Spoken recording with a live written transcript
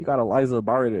You got Eliza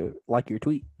Barr to like your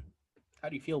tweet. How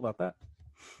do you feel about that?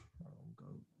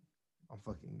 I'm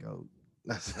fucking goat.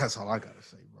 That's all I gotta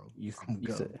say, bro. You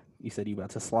said you about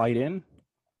to slide in.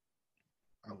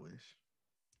 I wish.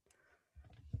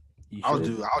 I'll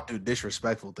do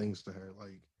disrespectful things to her,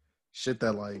 like shit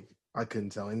that like I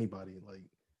couldn't tell anybody. Like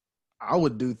I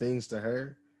would do things to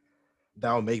her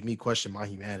that would make me question my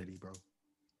humanity, bro.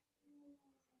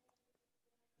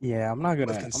 Yeah, I'm not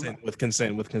gonna with consent.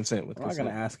 I'm not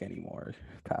gonna ask anymore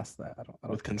past that. I don't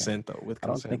with consent though. With I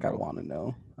don't consent, think bro. I want to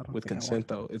know. With consent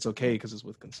though, it's okay because it's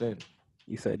with consent.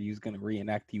 You said you was gonna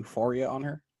reenact Euphoria on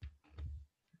her.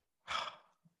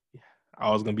 Yeah,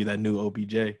 I was gonna be that new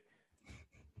OBJ.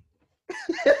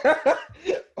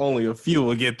 Only a few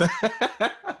will get that.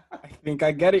 I think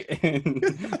I get it.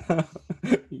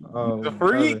 The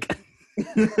freak.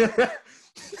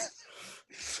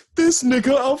 This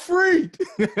nigga a freak.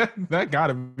 That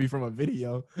gotta be from a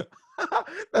video.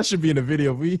 That should be in a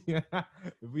video. If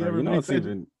we ever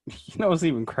what's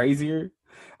even crazier?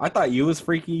 I thought you was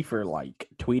freaky for like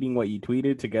tweeting what you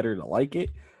tweeted to get her to like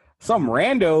it. Some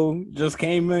rando just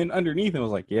came in underneath and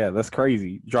was like, "Yeah, that's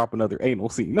crazy. Drop another anal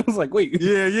scene." I was like, "Wait,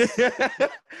 yeah."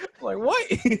 Like what?"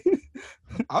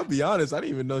 I'll be honest. I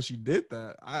didn't even know she did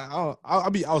that. I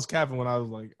was capping when I was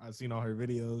like, I seen all her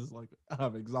videos. Like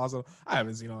I'm exhausted. I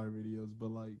haven't seen all her videos, but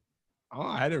like,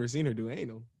 I had never seen her do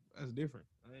anal. That's different.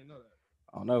 I didn't know that.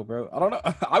 I don't know, bro. I don't know.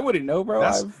 I wouldn't know,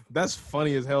 bro. That's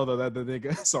funny as hell though. That the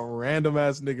nigga, some random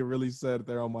ass nigga, really said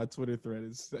there on my Twitter thread.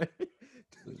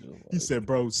 He said,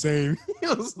 "Bro, same." He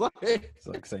was like, "It's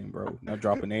like same, bro. Now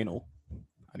dropping anal.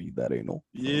 I need that anal."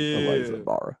 Yeah.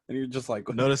 Barra. And you're just like,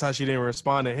 notice how she didn't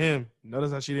respond to him. But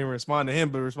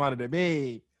responded to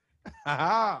me.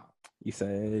 You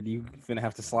said you finna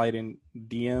have to slide in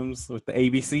DMs with the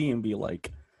ABC and be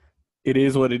like, "It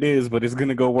is what it is, but it's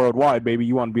gonna go worldwide, baby.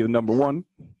 You want to be the number one."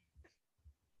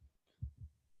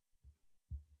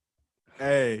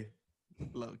 Hey,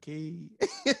 low key.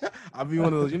 I'll be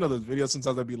one of those, those videos.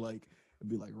 Sometimes I'd be like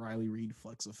Riley Reid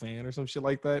fucks a fan or some shit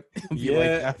like that. Yeah,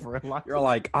 like that for a lot. You're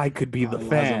like, I could be the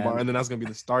fan, and then that's gonna be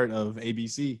the start of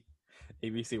ABC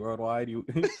worldwide. You,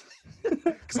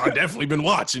 because I've definitely been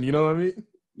watching. You know what I mean?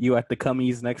 You at the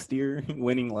Cummies next year,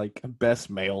 winning like best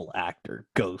male actor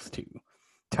goes to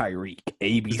Tyreek.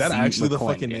 ABC. Is that actually McClendon. The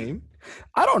fucking name?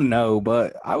 I don't know,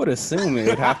 but I would assume it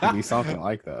would have to be something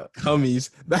like that. Cummies.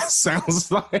 That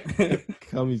sounds like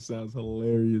Cummies sounds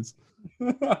hilarious.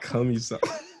 Cummies sounds.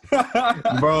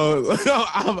 Bro,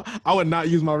 I would not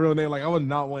use my real name. Like I would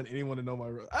not want anyone to know my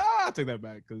real. I take that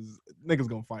back because niggas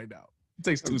gonna find out. It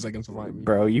takes 2 seconds to find me.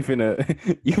 Bro, you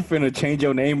finna change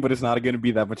your name, but it's not gonna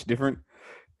be that much different.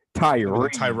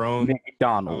 Tyrone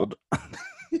McDonald.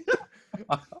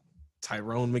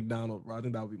 Tyrone McDonald, bro. I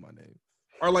think that would be my name.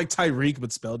 Or like Tyreek,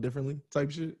 but spelled differently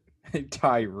type shit.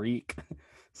 Tyreek.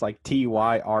 It's like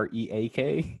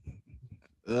Tyreak.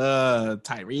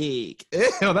 Tyreek.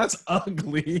 Ew, that's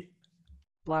ugly.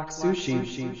 Black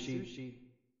Sushi.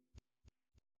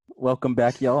 Welcome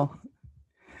back, y'all.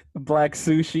 Black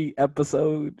Sushi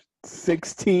episode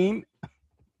 16.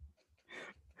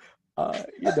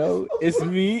 It's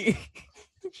me.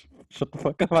 Shut the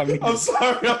fuck up. I'm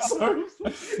sorry.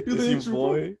 It's your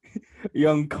boy,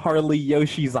 young Carly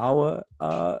Yoshizawa.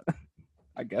 I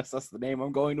guess that's the name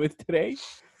I'm going with today.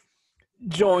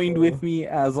 Joined with me,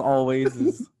 as always,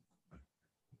 is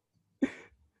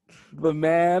the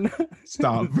man,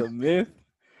 the myth,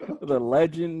 the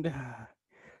legend,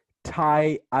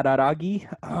 Tai Araragi.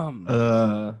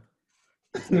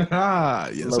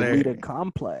 Yes, Lolita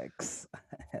Complex.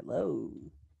 Hello.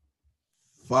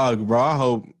 Fuck, bro.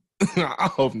 I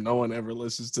hope no one ever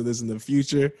listens to this in the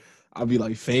future. I'll be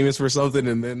like famous for something,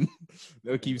 and then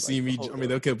they'll keep seeing me.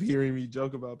 They'll keep hearing me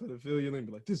joke about pedophilia, and they'll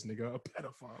be like, "This nigga a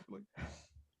pedophile."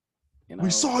 Like,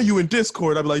 we saw you in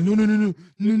Discord. I'd be like, no.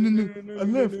 I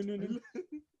left.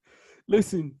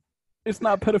 Listen, it's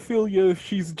not pedophilia.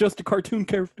 She's just a cartoon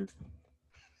character.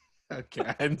 Okay,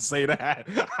 I didn't say that.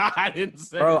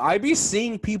 Bro, I be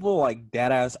seeing people like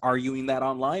deadass arguing that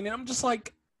online, and I'm just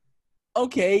like,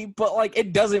 okay, but like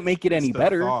it doesn't make it any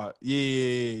better.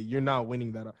 Yeah, you're not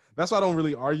winning that. That's why I don't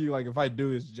really argue. Like if I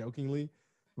do, it's jokingly,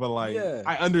 but like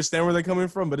I understand where they're coming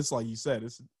from. But it's like you said,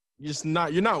 it's just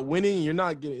not. You're not winning. You're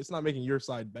not getting. It's not making your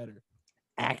side better.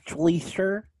 Actually,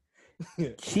 sir,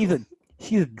 she's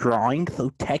a drawing,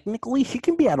 so technically she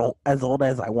can be as old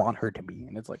as I want her to be.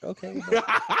 And it's like, okay,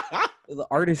 the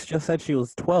artist just said she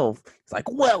was 12. It's like,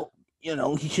 well,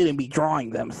 he shouldn't be drawing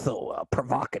them so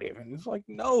provocative. And it's like,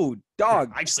 no,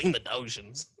 dog. I've seen the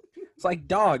notions. It's like,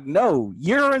 dog, no,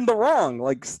 you're in the wrong.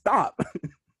 Like, stop.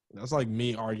 That's like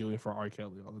me arguing for R.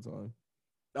 Kelly all the time.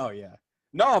 Oh, yeah.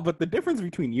 No, but the difference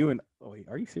between you and wait,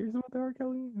 are you serious about the R.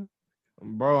 Kelly?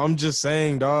 Bro, I'm just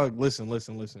saying, dog. Listen.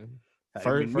 I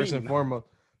didn't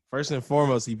First and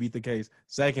foremost, he beat the case.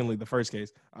 Secondly, the first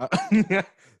case.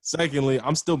 Secondly,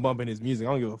 I'm still bumping his music.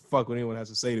 I don't give a fuck what anyone has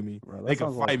to say to me. Bro, that They can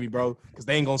sounds fight like- me, bro, because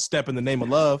they ain't gonna step in the name of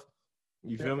love.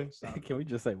 You feel me? Stop. Can we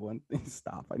just say one thing?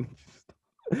 Stop. I need you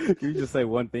to stop. Can we just say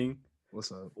one thing?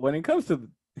 What's up? When it comes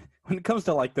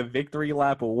to like the victory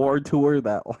lap award tour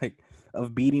that like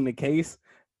of beating the case,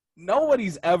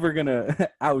 nobody's ever gonna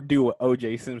outdo what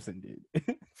OJ Simpson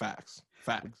did. Facts.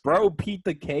 Bro beat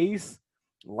the case,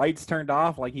 lights turned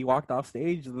off, like he walked off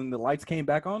stage, and then the lights came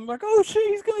back on, like, oh shit,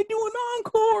 he's gonna do an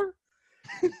encore.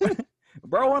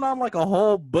 Bro went on like a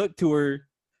whole book tour,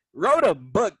 wrote a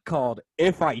book called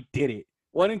If I Did It,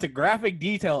 went into graphic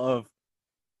detail of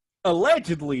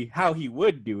allegedly how he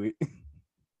would do it.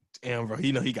 Damn, bro.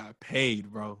 You know he got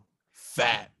paid, bro.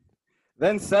 Fat.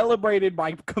 Then celebrated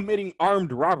by committing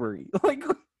armed robbery. Like,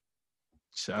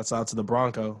 Shouts out to the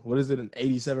Bronco. What is it? An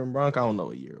 87 Bronco? I don't know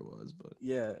what year it was, but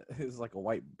yeah, it's like a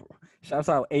white. Shouts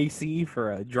out AC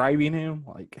for driving him.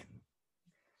 Like,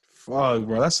 fuck,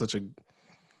 bro. That's such a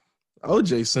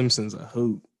OJ Simpson's a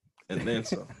hoot. And then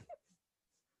so,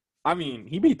 I mean,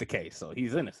 he beat the case, so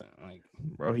he's innocent. Like,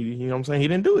 bro, you know what I'm saying? He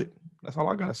didn't do it. That's all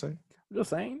I gotta say. I'm just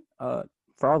saying.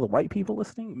 For all the white people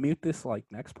listening, mute this like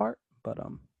next part. But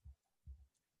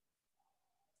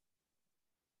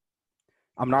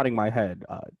I'm nodding my head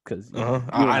because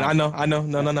I know.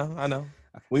 No, I know.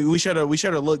 We should have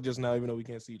looked just now, even though we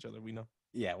can't see each other. We know.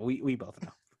 Yeah, we both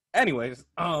know. Anyways,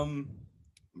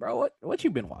 bro, what you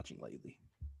been watching lately?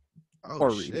 Oh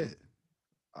Or shit.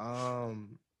 reading.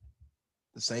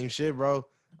 The same shit, bro.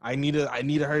 I need to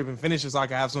hurry up and finish it so I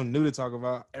can have something new to talk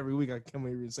about. Every week I come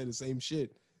here and say the same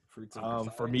shit. Fruits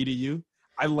of For me to you,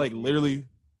 I like literally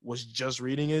was just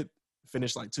reading it,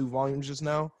 finished like 2 volumes just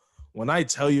now. When I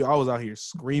tell you, I was out here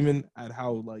screaming at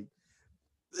how like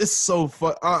it's so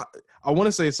fun. I want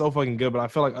to say it's so fucking good, but I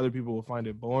feel like other people will find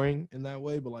it boring in that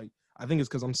way. But like, I think it's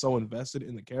because I'm so invested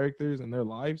in the characters and their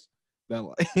lives that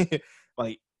like,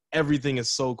 like everything is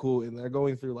so cool. And they're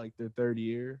going through like their 3rd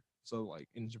year. So like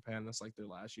in Japan, that's like their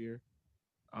last year.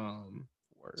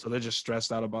 So they're just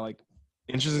stressed out about like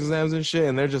entrance exams and shit,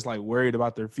 and they're just like worried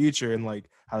about their future and like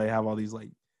how they have all these like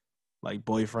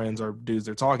boyfriends or dudes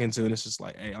they're talking to, and it's just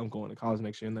like, hey, I'm going to college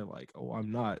next year, and they're like, oh,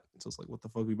 I'm not. So it's like, what the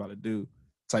fuck we about to do,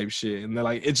 type shit, and they're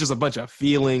like, it's just a bunch of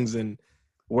feelings and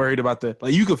worried about the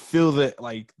like you could feel the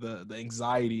like the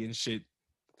anxiety and shit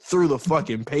through the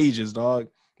fucking pages, dog.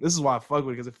 This is why I fuck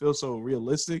with it because it feels so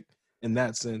realistic in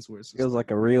that sense, where it's feels like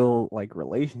a real like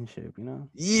relationship, you know?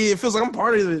 Yeah, it feels like I'm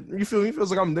part of it. You feel me? It feels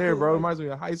like I'm there, bro. It reminds me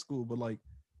of high school, but like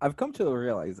I've come to a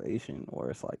realization where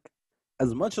it's like,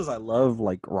 as much as I love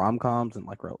like rom-coms and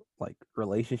like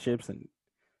relationships and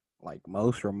like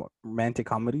most romantic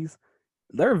comedies,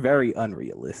 they're very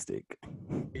unrealistic.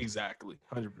 exactly,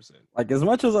 100%. Like as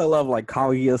much as I love like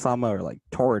Kaguya-sama or like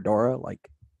Toradora, like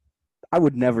I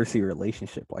would never see a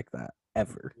relationship like that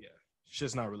ever. Yeah,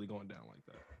 shit's not really going down like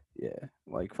that. Yeah,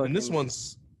 like fucking, And this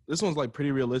one's like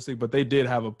pretty realistic, but they did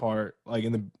have a part like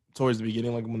towards the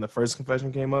beginning, like when the first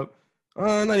confession came up.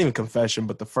 Not even confession,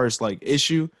 but the first like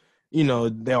issue. You know,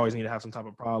 they always need to have some type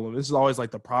of problem. This is always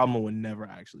like the problem would never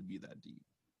actually be that deep.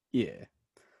 yeah.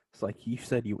 It's like you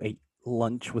said you ate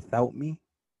lunch without me.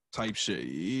 Type shit.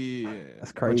 Yeah.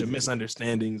 That's A bunch crazy. of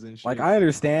misunderstandings and shit. Like I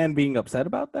understand being upset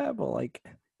about that, but like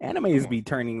animes be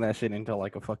turning that shit into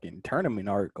like a fucking tournament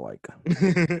arc. Like,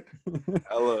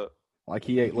 Hella. like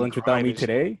he ate You lunch without me crying and shit.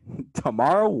 today.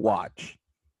 Tomorrow, watch.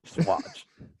 Just watch.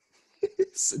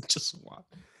 Just watch.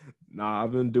 Nah,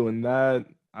 I've been doing that.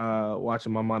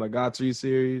 Watching my Monogatari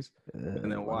series,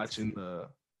 and then watching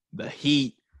the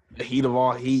heat of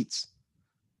all heats,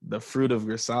 the fruit of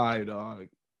Versailles, dog.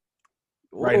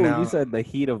 right Whoa, now- you said the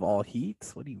heat of all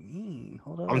heats. What do you mean?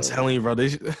 Hold on. I'm telling you, bro.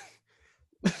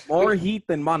 more heat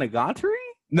than Monogatari.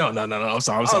 No. I'm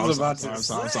sorry.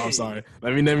 I'm sorry.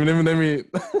 Let me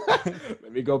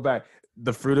let me go back.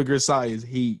 The fruit of Versailles is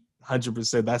heat,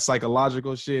 100%. That's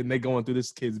psychological shit, and they going through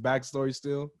this kid's backstory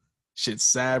still. Shit's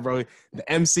sad, bro.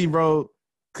 The MC, bro,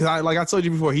 cause I told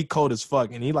you before, he cold as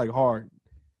fuck and he like hard.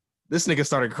 This nigga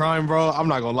started crying, bro. I'm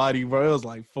not gonna lie to you, bro. It was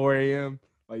like 4 a.m.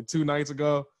 like 2 nights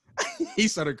ago. He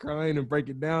started crying and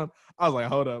breaking down. I was like,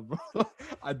 hold up, bro.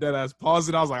 I dead ass paused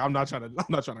it. I was like, I'm not trying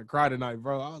to cry tonight,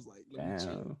 bro. I was like, let me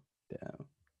chill. Damn.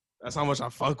 That's how much I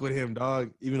fuck with him,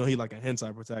 dog. Even though he like a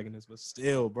hentai protagonist, but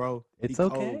still, bro. It's he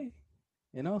okay. cold.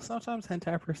 You know, sometimes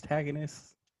hentai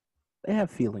protagonists, they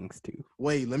have feelings too.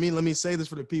 Wait, let me say this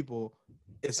for the people.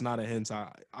 It's not a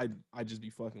hentai. I just be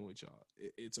fucking with y'all.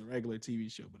 It's a regular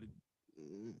TV show, but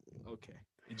okay.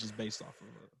 It's just based off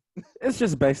of. It's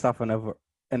just based off an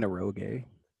Eroge.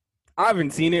 I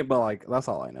haven't seen it, but like that's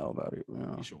all I know about it.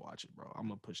 You should watch it, bro. I'm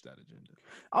gonna push that agenda.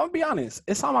 I'm gonna be honest.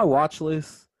 It's on my watch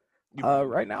list.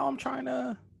 Right now, I'm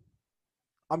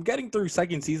getting through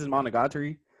second season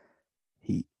Monogatari.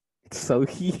 It's so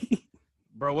heat.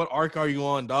 Bro, what arc are you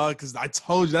on, dog? Because I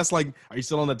told you that's like, are you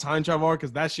still on the time travel arc?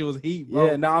 Because that shit was heat, bro.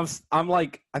 Yeah, no, I'm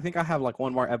like, I think I have like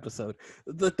one more episode.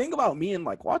 The thing about me and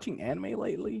like watching anime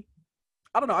lately,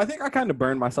 I don't know. I think I kind of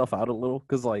burned myself out a little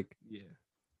because like, Yeah.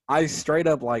 I straight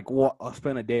up like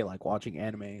spent a day like watching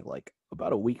anime like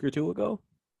about a week or two ago.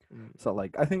 So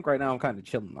like, I think right now I'm kind of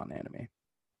chilling on anime.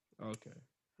 Okay,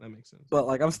 that makes sense. But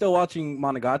like, I'm still watching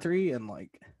Monogatari and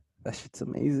like, that shit's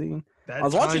amazing. That I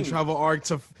was time watching travel arc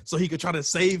so he could try to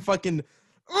save fucking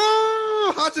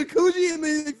Hachikuji, and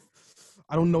then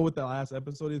I don't know what the last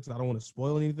episode is because I don't want to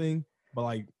spoil anything. But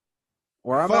like,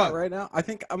 where I'm at right now, I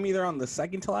think I'm either on the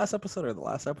second to last episode or the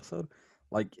last episode.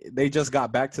 Like they just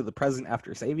got back to the present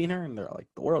after saving her, and they're like,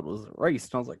 the world was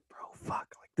erased. And I was like, bro, fuck,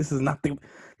 like this is not the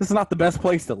best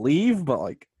place to leave. But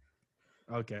like,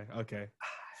 okay,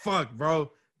 fuck, bro.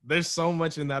 There's so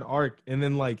much in that arc, and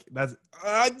then like that's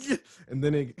and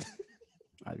then it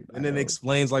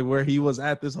explains like where he was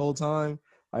at this whole time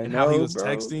and how he was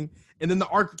texting, and then the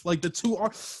arc, like the two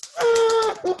arcs.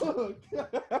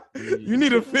 You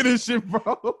need to finish it,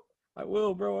 bro. I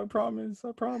will, bro. I promise.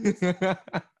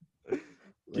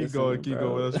 Keep going.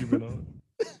 What else you been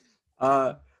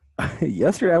on?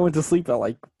 Yesterday I went to sleep at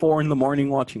like 4 a.m.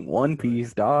 watching One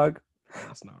Piece, dog.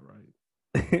 That's not right.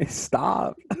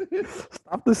 Stop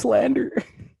the slander.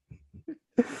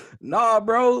 Nah,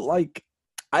 bro, like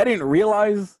I didn't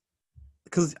realize,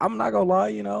 because I'm not gonna lie,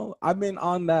 you know, I've been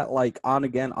on that like on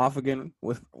again off again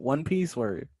with One Piece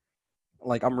where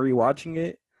like I'm rewatching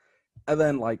it, and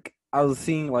then like I was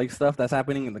seeing like stuff that's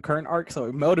happening in the current arc, so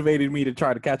it motivated me to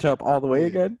try to catch up all the way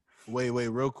again. Wait,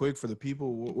 real quick for the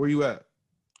people, where you at?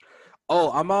 Oh,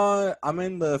 I'm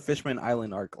in the Fishman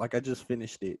Island arc. Like I just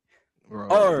finished it. Bro,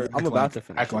 or I'm about to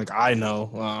finish. Act like I know.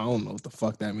 I don't know what the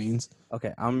fuck that means.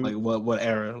 Okay, I'm like what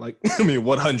era? Like I mean,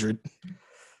 what 100?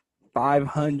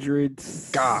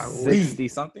 560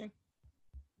 something.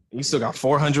 You still got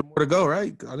 400 more to go,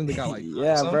 right? I didn't think I like.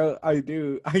 Yeah, bro. I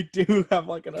do have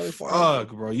like another 400. Fuck,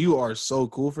 bro. You are so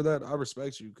cool for that. I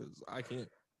respect you because I can't.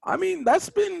 I mean, that's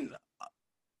been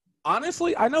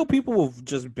honestly. I know people have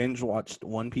just binge watched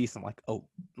One Piece in like a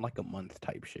month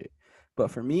type shit. But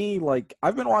for me, like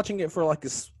I've been watching it for like a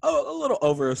little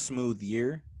over a smooth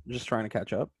year, just trying to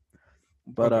catch up.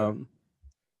 But or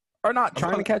not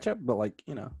trying to catch up, but like,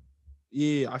 you know.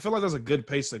 Yeah, I feel like that's a good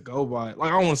pace to go by. Like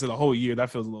I don't want to say the whole year, that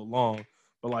feels a little long.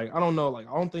 But like I don't know, like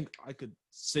I don't think I could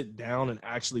sit down and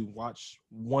actually watch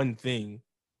one thing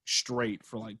straight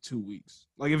for like 2 weeks.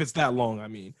 Like if it's that long, I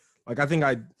mean. Like I think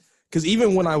because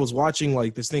even when I was watching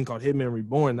like this thing called Hitman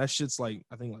Reborn, that shit's like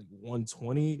I think like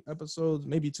 120 episodes,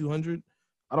 maybe 200.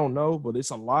 I don't know, but it's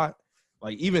a lot.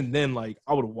 Like even then, like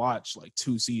I would watch like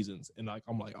 2 seasons, and like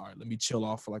I'm like, all right, let me chill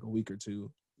off for like a week or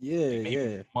two, maybe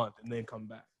a month, and then come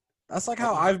back. That's like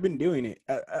how I've been doing it.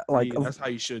 Like that's how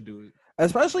you should do it,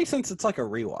 especially since it's like a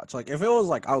rewatch. Like if it was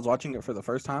like I was watching it for the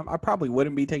first time, I probably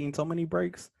wouldn't be taking so many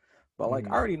breaks. But like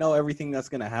I already know everything that's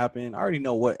gonna happen. I already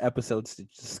know what episodes to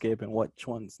skip and which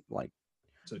ones like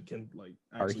can like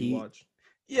actually watch.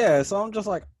 Yeah, so I'm just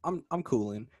like I'm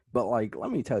cooling. But like let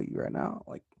me tell you right now,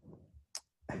 like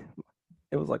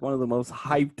it was like one of the most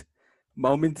hyped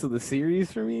moments of the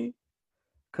series for me.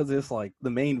 Cause it's like the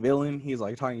main villain, he's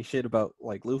like talking shit about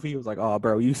like Luffy. He was like, "Oh,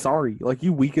 bro, you sorry? Like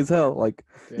you weak as hell. Like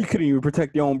you couldn't even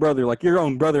protect your own brother. Like your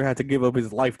own brother had to give up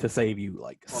his life to save you.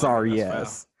 Like sorry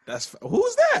ass." That's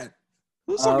who's that?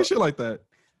 Who's talking shit like that?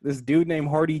 This dude named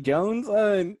Hardy Jones.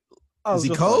 Is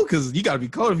he cold? Cause you gotta be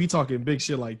cold if you talking big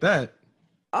shit like that.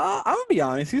 I'm gonna be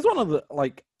honest. He's one of the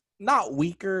like not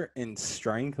weaker in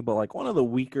strength, but like one of the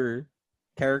weaker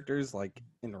characters like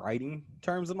in writing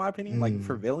terms, in my opinion, like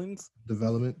for villains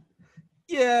development.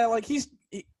 Yeah, like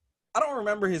I don't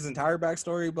remember his entire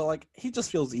backstory, but like he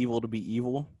just feels evil to be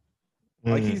evil.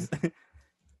 Like he's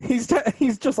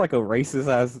just like a racist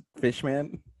ass fish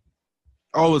man.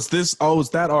 It's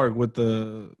that arc with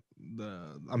the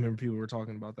I remember people were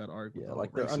talking about that arc. Yeah,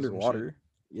 like they're underwater.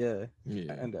 Yeah.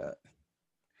 And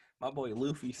my boy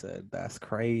Luffy said that's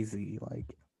crazy.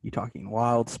 Like you talking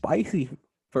wild spicy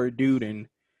for a dude in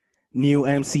new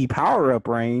MC power up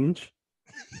range.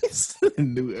 Is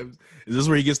this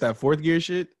where he gets that 4th gear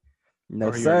shit?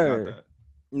 No, sir.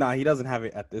 Nah, he doesn't have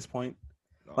it at this point.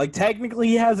 No. Like technically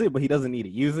he has it, but he doesn't need to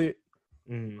use it.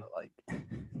 But, like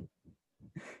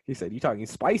he said, you talking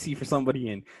spicy for somebody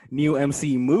in new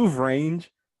MC move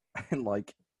range, and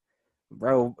like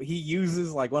Bro, he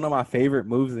uses like one of my favorite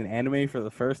moves in anime for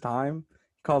the first time.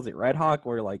 He calls it Red Hawk,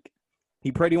 where like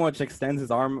he pretty much extends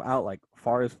his arm out like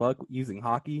far as fuck using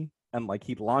hockey, and like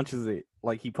he launches it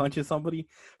like he punches somebody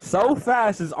so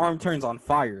fast his arm turns on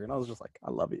fire. And I was just like, I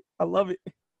love it. I love it.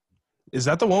 Is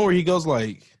that the one where he goes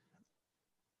like?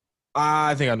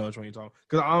 I think I know which one you're talking.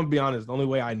 Because I'm gonna be honest, the only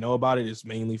way I know about it is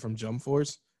mainly from Jump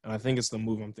Force, and I think it's the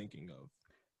move I'm thinking of.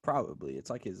 Probably. It's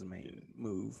like his main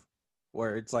move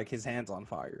where it's like his hand's on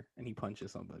fire and he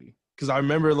punches somebody. Because I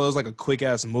remember it was like a quick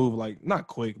ass move, like not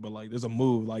quick, but like there's a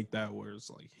move like that where it's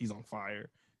like he's on fire,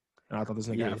 and I thought this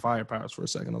nigga had fire powers for a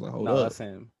second. I was like, hold No, up, that's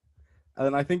him. And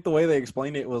then I think the way they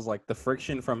explained it was like the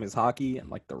friction from his hockey and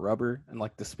like the rubber and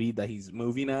like the speed that he's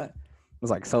moving at was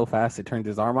like so fast it turned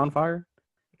his arm on fire.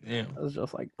 damn. I was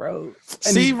just like, bro.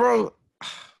 See, bro,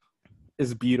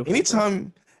 It's beautiful.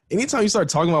 anytime you start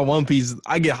talking about One Piece,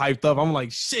 I get hyped up. I'm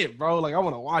like, shit, bro, like I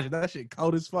want to watch it. That shit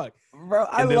cold as fuck. Bro,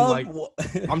 I And then, love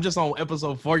like, I'm just on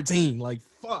episode 14. Like,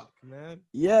 fuck, man.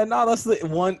 Yeah, no, that's the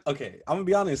one. Okay, I'm gonna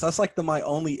be honest. That's like my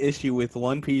only issue with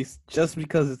One Piece, just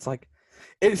because it's like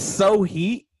it's so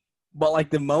heat, but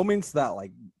like the moments that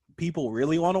like people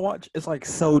really want to watch, it's like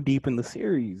so deep in the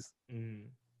series. Mm.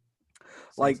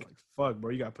 So Like- it's fuck, bro,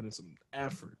 you gotta put in some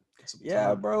effort. Some Yeah,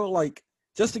 time. bro. Like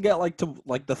just to get like to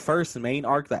like the first main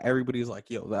arc that everybody's like,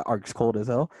 yo, that arc's cold as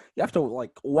hell. You have to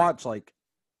like watch like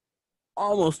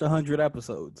almost 100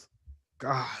 episodes,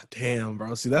 God damn,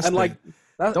 bro. See, that's and like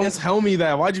that, don't it's- tell me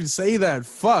that. Why'd you say that?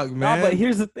 Fuck, man. Nah, but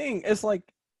here's the thing. It's like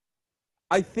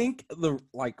I think the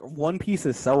like One Piece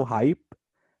is so hype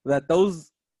that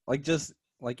those like just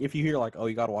like if you hear like, oh,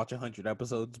 you gotta watch 100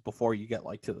 episodes before you get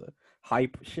like to the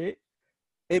hype shit,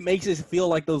 it makes it feel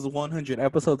like those 100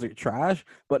 episodes are trash.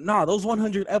 But nah, those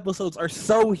 100 episodes are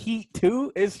so heat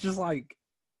too. It's just like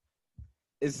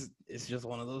it's just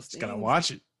one of those just things. gotta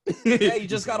watch it. Yeah, you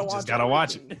just gotta watch. Just gotta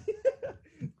watch it.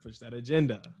 everything. Push that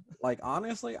agenda. Like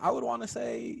honestly, I would want to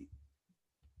say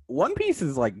One Piece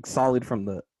is like solid from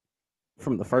the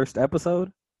first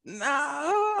episode. Nah,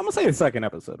 I'm gonna say the second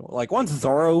episode. Like once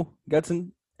Zoro gets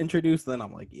introduced, then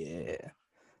I'm like, yeah,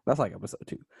 that's like episode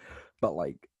 2. But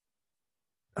like,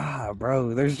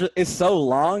 bro, it's so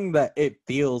long that it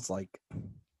feels like,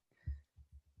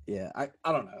 yeah, I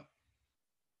don't know.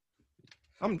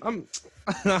 I'm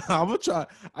gonna try.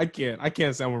 I can't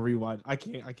say I'm gonna rewatch. I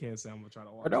can't say I'm gonna try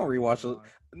to watch. Or don't rewatch it.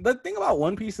 The thing about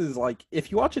One Piece is like,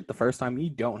 if you watch it the first time, you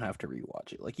don't have to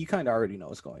rewatch it. Like you kind of already know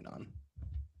what's going on.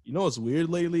 You know what's weird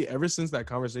lately? Ever since that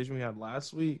conversation we had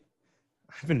last week,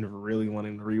 I've been really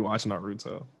wanting to rewatch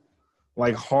Naruto.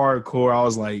 Like hardcore. I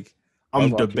was like,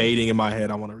 I'm debating in my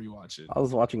head. I want to rewatch it. I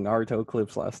was watching Naruto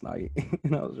clips last night,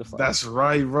 and I was just like, That's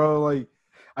right, bro. Like,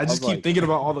 I just was keep like- thinking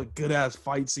about all the good ass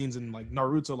fight scenes in like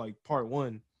Naruto, like part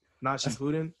 1, not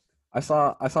Shippuden. I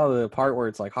saw the part where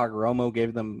it's like Hagoromo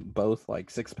gave them both like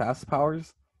 6 pass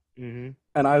powers, Mm-hmm.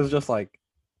 and I was just like,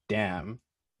 damn.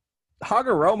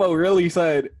 Hagoromo really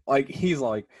said like he's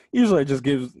like usually it just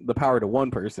gives the power to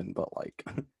one person, but like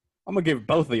I'm gonna give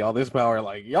both of y'all this power.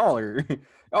 Like y'all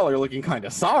are looking kind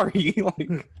of sorry. Like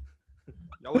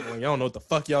Y'all look like y'all don't know what the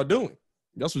fuck y'all doing.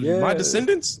 Y'all supposed to be Yeah. my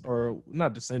descendants, or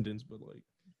not descendants, but like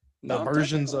the no,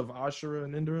 versions of Ashura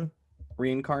and Indra.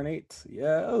 reincarnates.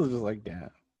 Yeah, I was just like, damn.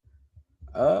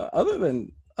 Other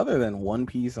than One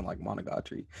Piece and like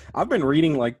Monogatari, I've been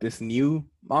reading like this new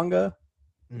manga.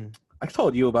 Mm. I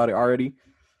told you about it already.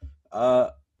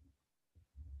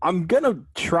 I'm gonna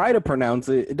try to pronounce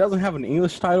it. It doesn't have an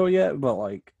English title yet, but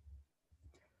like,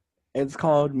 it's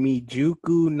called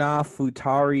Mijuku na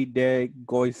Futari de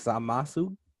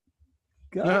Goisamasu.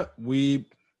 Yeah,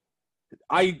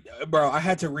 I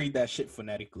had to read that shit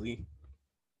phonetically,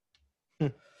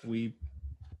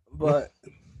 but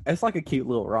it's like a cute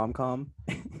little rom-com.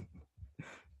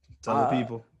 tell the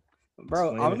people. Bro,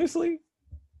 Explain it. honestly,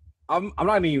 I'm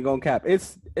not even gonna cap.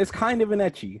 It's kind of an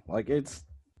ecchi. Like it's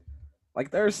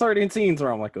like there are certain scenes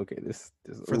where I'm like, okay, this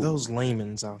For those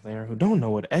laymen's out there who don't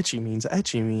know what ecchi means,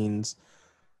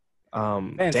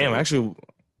 damn, service. actually,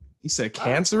 he said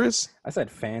cancerous. I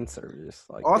said fan service.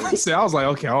 Like, Oh, I said, I was like,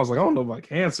 okay, I don't know about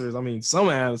cancers. I mean, some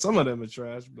of them are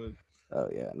trash, but oh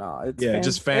yeah, no, it's Yeah,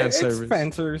 just fan it's service.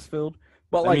 fan service filled,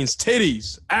 but that like means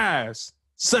titties, ass,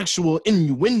 sexual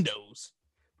innuendos.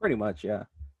 pretty much, yeah.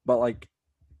 But like,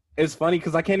 it's funny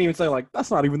because I can't even say like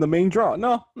that's not even the main draw.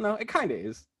 No, it kind of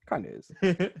is.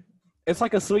 It's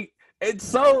like a sweet. It's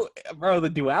so, bro. The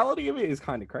duality of it is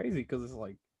kind of crazy because it's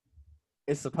like,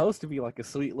 it's supposed to be like a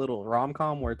sweet little rom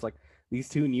com where it's like these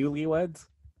two newlyweds,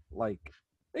 like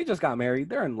they just got married,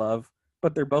 they're in love,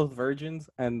 but they're both virgins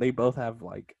and they both have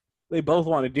like they both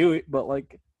want to do it, but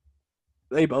like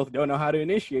they both don't know how to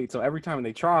initiate. So every time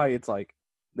they try, it's like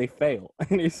they fail,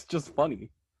 and it's just funny.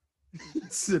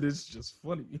 It's just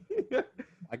funny.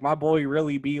 Like my boy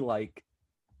really be like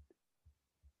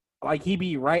he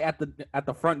be right at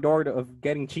the front door of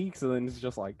getting cheeks, and then it's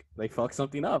just like they fuck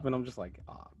something up, and I'm just like,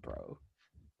 ah, bro.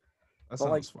 That But,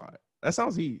 like- sounds fine. That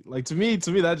sounds heat. Like to me,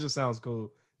 that just sounds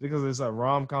cool because it's a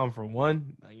rom com for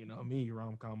one. You know me,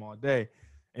 rom com all day,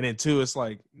 and then two, it's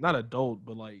like not adult,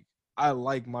 but like I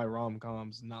like my rom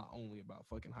coms not only about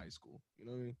fucking high school. You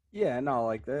know what I mean? Yeah, no,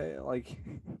 like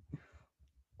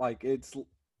like it's,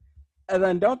 and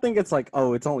then don't think it's like,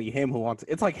 oh, it's only him who wants it.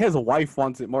 It's like his wife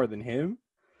wants it more than him,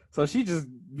 so she just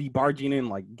be barging in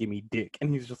like, give me dick,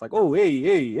 and he's just like, oh,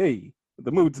 hey,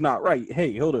 the mood's not right.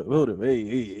 Hey, hold up,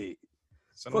 hey.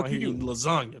 So I'm Fuck out here you. eating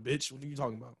lasagna, bitch. What are you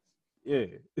talking about? Yeah,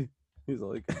 he's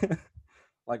like,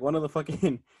 like one of the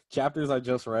fucking chapters I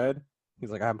just read.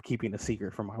 He's like, I'm keeping a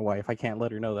secret from my wife. I can't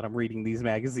let her know that I'm reading these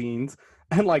magazines.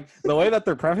 And like the way that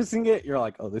they're prefacing it, you're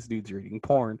like, oh, this dude's reading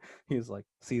porn. He's like,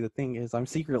 see, the thing is, I'm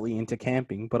secretly into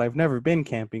camping, but I've never been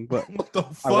camping, but What the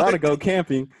fuck? I want to go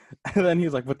camping. And then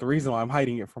he's like, but the reason why I'm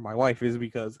hiding it from my wife is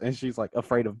because, and she's like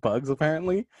afraid of bugs,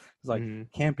 apparently. He's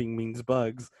like, camping means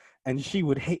bugs. And she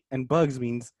would hate, and bugs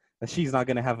means that she's not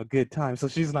going to have a good time. So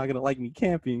she's not going to like me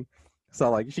camping.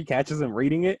 So like she catches him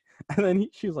reading it. And then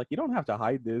she was like, you don't have to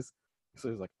hide this. So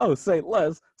he's like, oh, say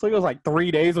less. So he goes like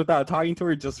 3 days without talking to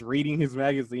her, just reading his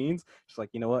magazines. She's like,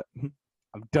 you know what?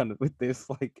 I'm done with this.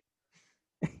 Like,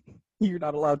 you're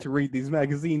not allowed to read these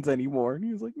magazines anymore. And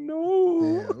he was like,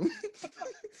 no.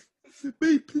 Damn.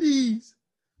 Babe, please.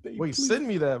 Babe, Wait, please. send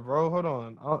me that, bro. Hold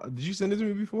on. Did you send it to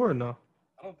me before or no?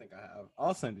 I don't think I have.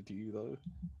 I'll send it to you, though.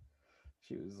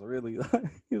 She was really,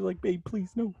 he was like, babe, please,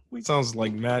 no. Wait. Sounds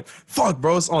like mad. Fuck,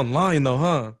 bro. It's online though,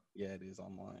 huh? Yeah, it is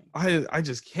online. I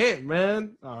just can't,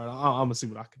 man. All right, I'm gonna see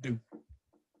what I can do.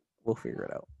 We'll figure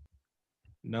it out.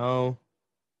 No,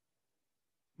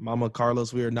 Mama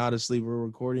Carlos, we are not asleep. We're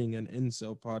recording an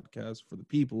incel podcast for the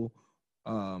people.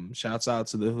 Shouts out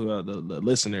to the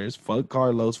listeners. Fuck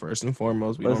Carlos first and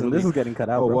foremost. We Listen, don't really... this is getting cut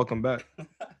out. Oh, bro. welcome back.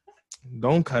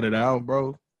 Don't cut it out,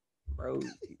 bro. Bro,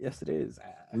 yes, it is.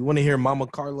 We want to hear Mama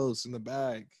Carlos in the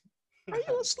bag. Are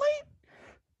you asleep?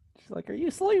 She's like, are you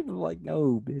asleep? I'm like,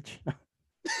 no, bitch.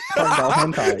 About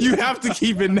hentai. You have to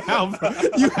keep it now, bro.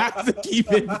 You have to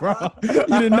keep it, bro.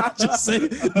 You did not just say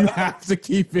it. You have to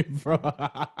keep it, bro.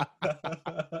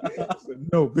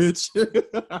 No, bitch.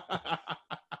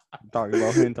 I'm talking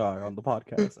about hentai on the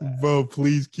podcast. Bro,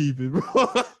 please keep it, bro.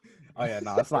 Oh yeah,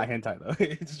 no, it's not hentai though.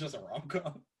 It's just a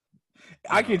rom-com.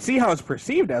 I can see how it's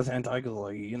perceived as hentai because,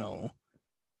 like, you know,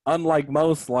 unlike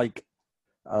most like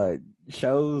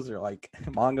shows or like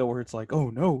manga where it's like, oh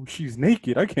no, she's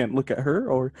naked, I can't look at her,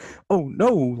 or oh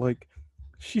no, like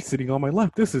she's sitting on my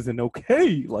lap, this isn't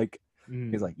okay. Like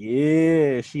he's like,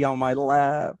 yeah, she on my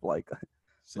lap. Like,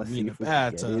 let's see if we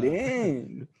can get it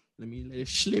in. Let me let it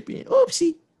slip in.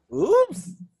 Oopsie.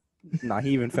 Oops. Nah,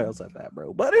 he even fails at that,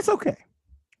 bro. But it's okay.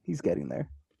 He's getting there.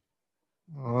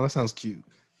 Oh, that sounds cute.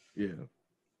 Yeah.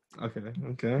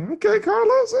 Okay,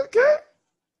 Carlos. Okay.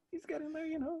 He's getting there,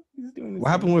 you know. He's doing this.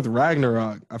 What happened with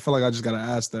Ragnarok? I feel like I just gotta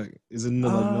ask that. Is it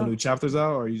no new chapters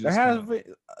out, or are you just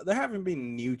there haven't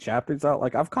been new chapters out.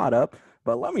 Like, I've caught up,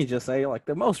 but let me just say, like,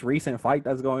 the most recent fight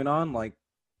that's going on, like,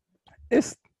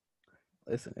 it's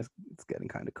getting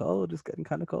kind of cold. It's getting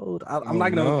kind of cold. I'm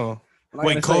not gonna. No.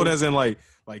 Wait, cold as in like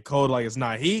cold like it's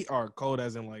not heat, or cold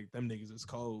as in like them niggas is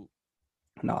cold?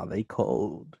 Nah, they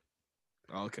cold.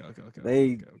 Okay.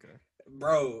 Okay.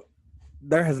 Bro,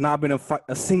 there has not been a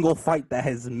single fight that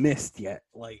has missed yet.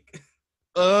 Like,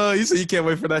 you say you can't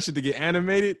wait for that shit to get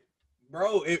animated,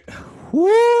 bro.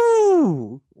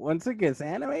 Woo! Once it gets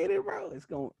animated, bro, it's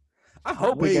going. I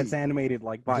hope it gets animated.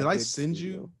 Like, by did I send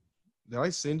you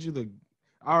the?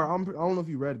 I don't know if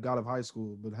you read God of High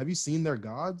School, but have you seen their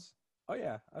gods? Oh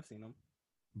yeah, I've seen them.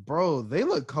 Bro, they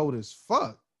look cold as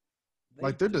fuck.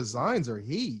 Like their designs are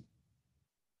heat.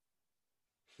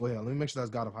 Well, yeah, let me make sure that's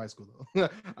God of High School though.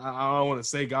 I don't want to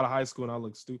say God of High School and I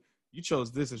look stupid. You chose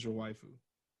this as your waifu.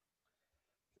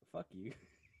 Fuck you.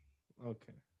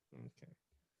 Okay.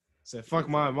 Said fuck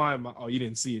my. Oh, you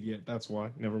didn't see it yet. That's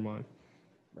why. Never mind.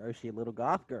 Bro, she a little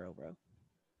goth girl, bro.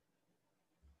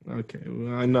 Okay,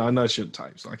 well, I know it's your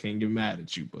type, so I can't get mad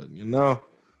at you, but you know.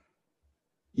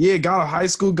 Yeah, God of High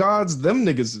School gods, them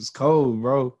niggas is cold,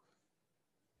 bro.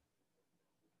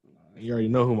 You already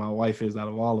know who my wife is out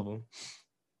of all of them.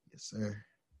 Yes, sir.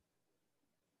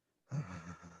 Okay,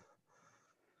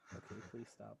 please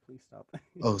stop.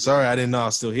 Oh, sorry, I didn't know I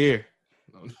was still here.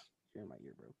 You're in my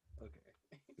ear, bro. Okay.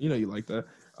 You know you like that.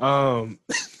 Listen,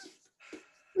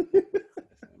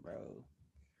 bro.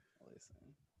 Listen.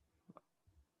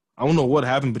 I don't know what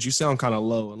happened, but you sound kind of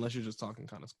low, unless you're just talking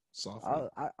kind of softly.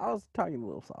 I was talking a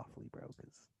little softly, bro,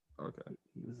 because Okay.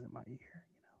 he was in my ear.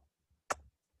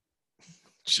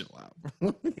 Chill out.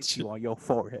 Hit you on your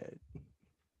forehead.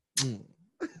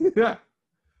 Yeah.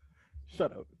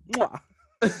 Shut up. Mwah.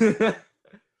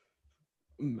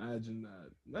 Imagine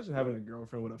that. Imagine having a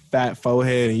girlfriend with a fat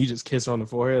forehead and you just kiss her on the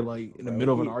forehead like in the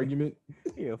middle of an argument.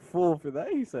 He a fool for that.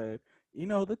 He said, "You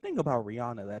know the thing about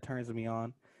Rihanna that turns me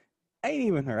on ain't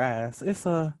even her ass. It's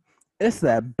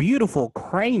that beautiful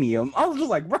cranium." I was just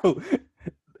like, bro,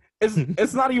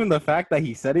 it's not even the fact that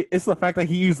he said it. It's the fact that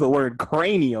he used the word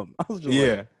cranium. I was just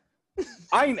like,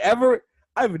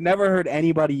 I've never heard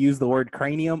anybody use the word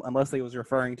cranium unless they was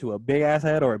referring to a big ass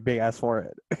head or a big ass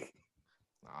forehead.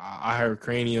 I heard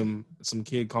cranium. Some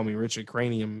kid called me Richard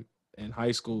Cranium in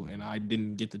high school, and I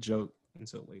didn't get the joke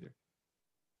until later.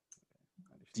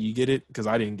 Do you get it? Because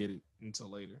I didn't get it until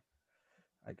later.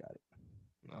 I got it.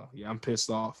 No, yeah, I'm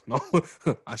pissed off. No,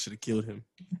 I should have killed him,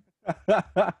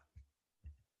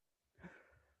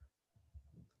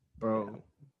 bro.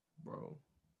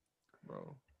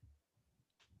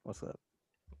 What's up?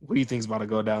 What do you think's about to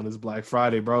go down this Black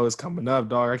Friday, bro? It's coming up,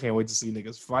 dog. I can't wait to see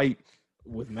niggas fight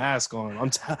with mask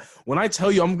on. When I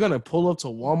tell you I'm gonna pull up to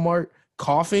Walmart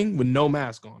coughing with no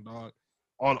mask on, dog,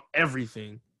 on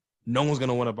everything, no one's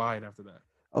gonna want to buy it after that.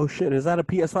 Oh shit, is that a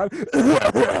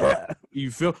PS5? You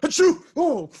feel achoo!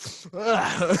 Oh,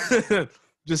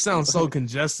 just sounds so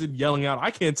congested, yelling out.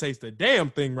 I can't taste a damn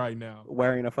thing right now.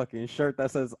 Wearing a fucking shirt that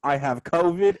says "I have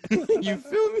COVID." You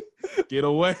feel me? Get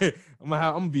away! I'm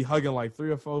gonna be hugging like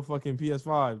 3 or 4 fucking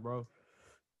PS5s, bro.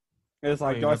 It's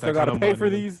like, ain't y'all got still that kind gotta of pay money, for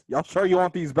man. these? Y'all sure you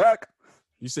want these back?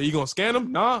 You say you gonna scan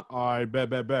them? Nah. All right,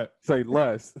 bet. Say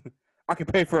less. I can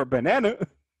pay for a banana.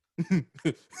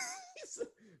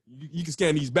 You can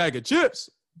scan these bag of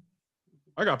chips.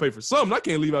 I gotta pay for something. I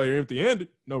can't leave out here empty-handed.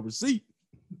 No receipt.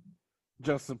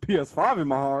 Just some PS5 in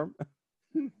my arm.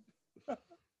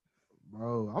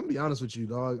 Bro, I'm gonna be honest with you,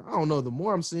 dog. I don't know. The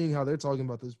more I'm seeing how they're talking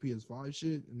about this PS5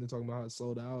 shit, and they're talking about how it's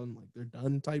sold out and like they're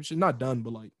done type shit. Not done,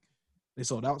 but like they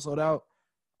sold out.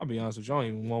 I'll be honest with you, I don't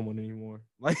even want one anymore.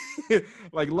 Like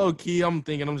low key, I'm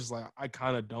just like, I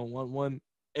kind of don't want one.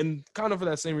 And kind of for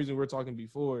that same reason we were talking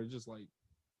before, it's just like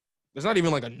there's not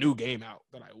even like a new game out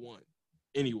that I want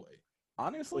anyway.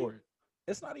 Honestly,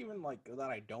 it's not even like that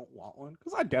I don't want one,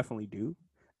 because I definitely do.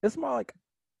 It's more like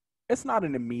it's not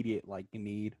an immediate like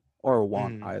need or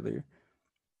want either.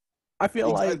 I feel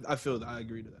like I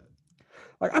agree to that.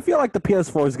 Like, I feel like the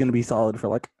PS4 is going to be solid for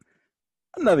like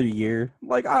another year.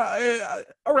 Like, I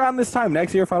around this time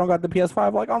next year, if I don't got the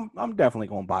PS5, like I'm definitely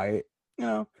going to buy it, you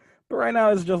know. But right now,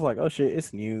 it's just like, oh shit,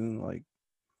 it's new. Like,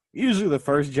 usually the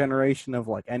first generation of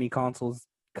like any consoles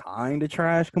kind of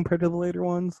trash compared to the later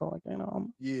ones. So like, you know,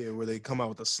 yeah, where they come out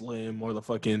with the Slim or the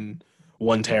fucking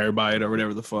 1 terabyte or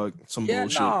whatever the fuck, some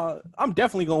bullshit. Nah, I'm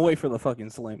definitely gonna wait for the fucking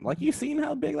Slim. Like, you seen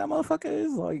how big that motherfucker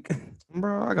is? Like,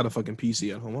 bro, I got a fucking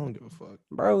PC at home. I don't give a fuck.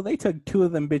 Bro, they took 2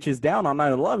 of them bitches down on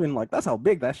 9/11. Like, that's how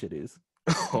big that shit is.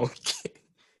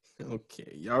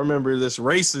 Okay. Y'all remember this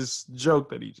racist joke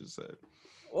that he just said?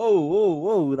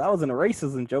 Whoa. That wasn't a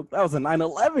racism joke. That was a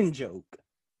 9/11 joke.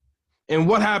 And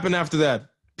what happened after that?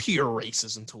 Pure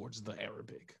racism towards the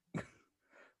Arabic.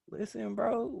 Listen,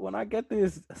 bro, when I get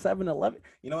this 7-Eleven,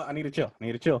 you know what? I need to chill.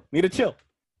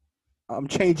 I'm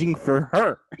changing for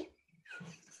her.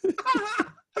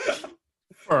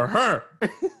 For her.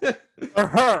 For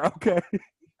her, okay.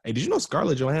 Hey, did you know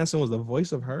Scarlett Johansson was the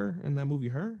voice of her in that movie,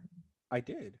 Her? I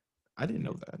did. I didn't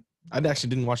know that. I actually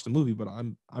didn't watch the movie, but I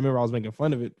remember I was making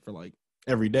fun of it for like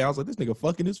every day. I was like, this nigga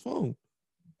fucking his phone.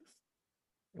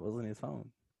 It wasn't his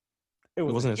phone. It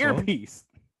was wasn't an his phone? earpiece.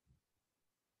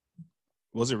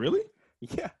 Was it really?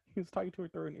 Yeah, he was talking to her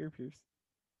through an earpiece.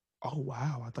 Oh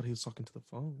wow, I thought he was talking to the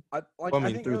phone. I mean,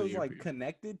 think it through the was like earpiece.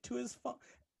 connected to his phone.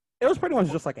 It was pretty much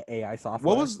just like an AI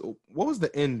software. What was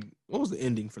the end? What was the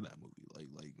ending for that movie? Like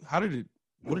how did it?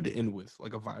 What did it end with?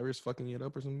 Like a virus fucking it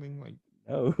up or something? Like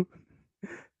No.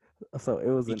 So it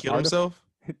was he killed himself?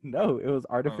 No, it was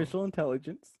artificial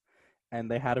intelligence, and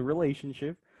they had a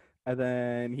relationship, and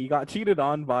then he got cheated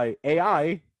on by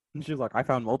AI, and she was like, "I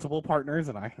found multiple partners,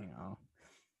 and I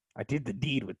did the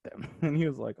deed with them." And he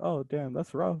was like, "Oh, damn,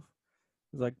 that's rough."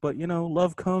 He's like, "But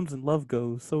love comes and love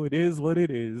goes, so it is what it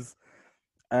is."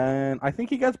 And I think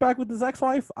he gets back with his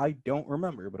ex-wife. I don't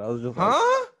remember, but I was just like,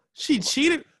 Huh? She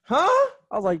cheated? Huh?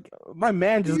 I was like, my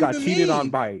man just got cheated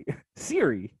on by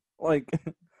Siri. Like,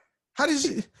 How did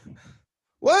she?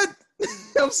 What?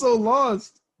 I'm so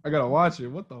lost. I gotta watch it.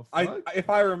 What the fuck? if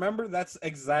I remember, that's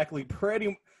exactly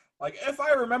like, if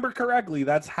I remember correctly,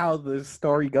 that's how the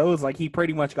story goes. Like, he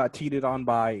pretty much got cheated on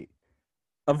by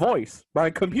a voice by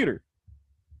a computer.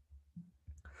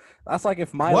 That's like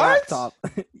if my What? laptop,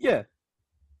 yeah.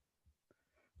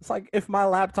 It's like if my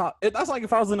laptop. That's like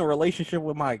if I was in a relationship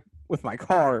with my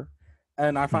car,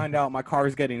 and I find out my car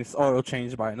is getting its oil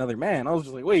changed by another man. I was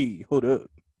just like, wait, hold up,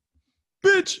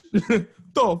 Bitch, the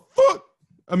fuck?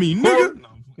 I mean, nigga. No.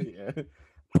 yeah,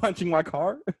 punching my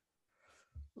car.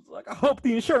 It's like I hope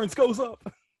the insurance goes up.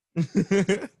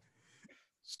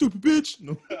 Stupid bitch.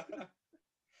 No. Nah,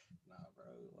 bro.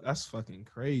 That's fucking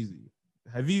crazy.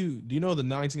 Do you know the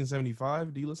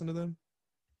 1975? Do you listen to them?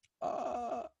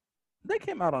 They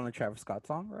came out on a Travis Scott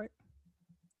song, right?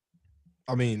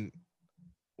 I mean,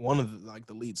 one of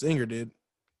the lead singer did.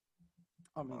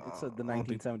 I mean, it said the I don't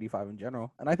think- 1975 in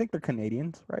general, and I think they're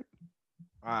Canadians, right?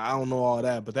 I don't know all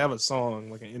that, but they have a song,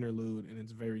 like an interlude, and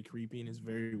it's very creepy and it's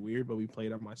very weird. But we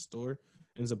played at my store,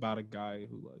 and it's about a guy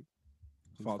who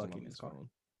Who's falls in fucking love with his his car. phone.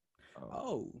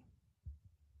 Oh,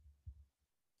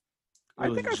 I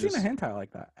It think was I've seen a just- hentai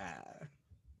like that.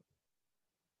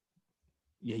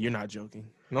 Yeah, you're not joking.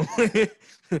 No,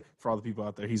 for all the people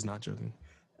out there, he's not joking.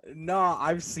 No,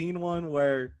 I've seen one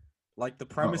where like the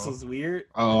premise Uh-oh. was weird.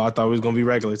 Oh, I thought it was gonna be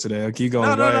regular today. I'll keep going.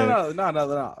 No, Go ahead.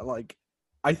 no. Like,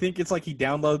 I think it's like he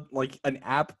download like an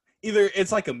app. Either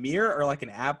it's like a mirror or like an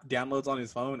app downloads on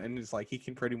his phone, and it's like he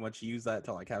can pretty much use that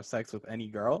to like have sex with any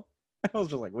girl. I was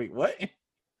just like, wait, what?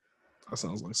 That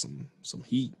sounds like some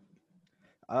heat.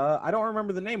 I don't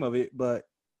remember the name of it, but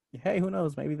hey, who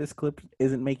knows? Maybe this clip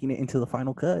isn't making it into the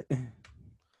final cut.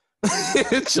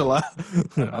 Chill out.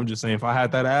 I'm just saying, if I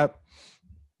had that app,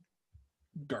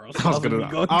 Girls, I was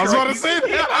about to say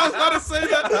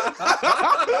that.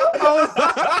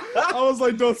 I was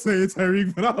like, don't say it,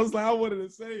 Tyreek. But I was like, I wanted to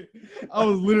say it. I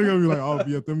was literally gonna be like, oh,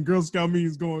 yeah, them Girl Scout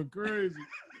meetings going crazy.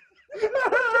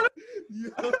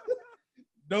 Yeah.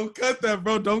 Don't cut that,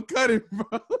 bro. Don't cut it,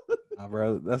 bro. Nah,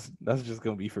 bro, that's just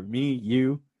gonna be for me,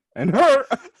 you, and her.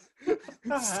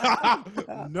 Stop.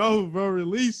 No, bro,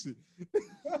 release it.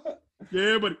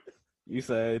 Yeah, buddy. You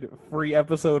said free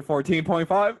episode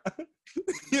 14.5.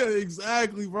 Yeah,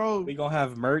 exactly, bro. We gonna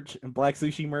have merch and Black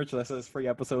Sushi merch that says free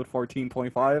episode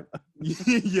 14.5.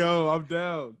 Yo, I'm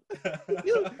down.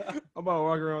 I'm about to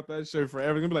walk around with that shirt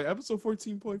forever. Gonna be like, episode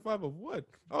 14.5 of what?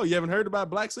 Oh, you haven't heard about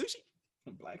Black Sushi?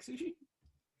 Black Sushi.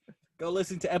 Go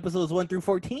listen to episodes 1 through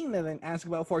 14 and then ask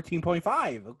about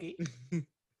 14.5. Okay.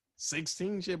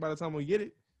 16 shit by the time we get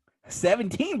it.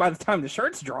 17 by the time the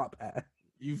shirts drop.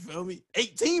 You feel me?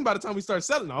 18 by the time we start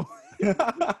selling them.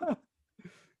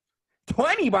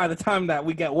 20 by the time that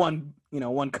we get one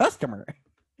customer.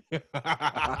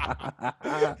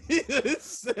 He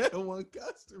said one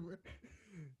customer.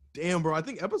 Damn, bro. I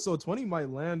think episode 20 might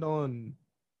land on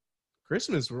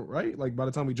Christmas, right? Like by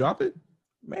the time we drop it.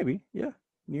 Maybe, yeah.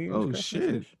 New Year's Oh, Christmas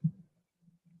shit. ish.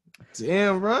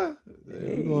 Damn, bro.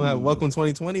 We're gonna have Welcome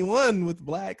 2021 with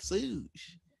Black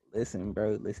Sush. Listen,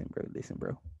 bro.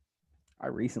 I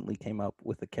recently came up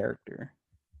with a character.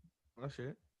 Oh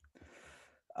shit.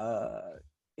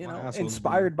 You My know, asshole's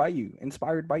inspired by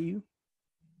you.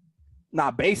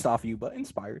 Not based off you, but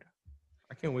inspired.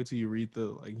 I can't wait till you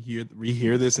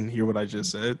rehear this and hear what I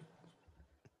just said.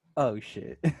 Oh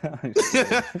shit. I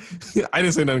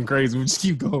didn't say nothing crazy. We just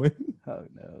keep going. Oh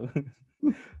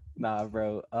no. Nah,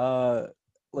 bro.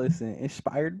 Listen,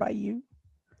 inspired by you.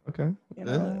 Okay. You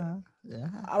know,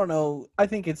 I don't know. I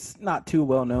think it's not too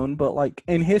well known, but like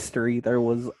in history, there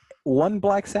was one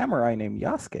black samurai named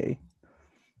Yasuke,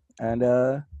 and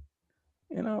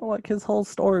you know, like his whole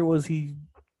story was he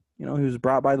was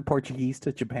brought by the Portuguese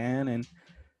to Japan, and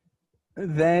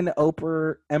then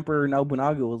Emperor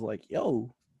Nobunaga was like,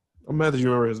 "Yo." I'm mad that you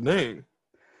remember his name.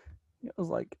 It was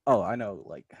like, oh, I know.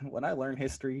 Like when I learn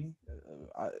history,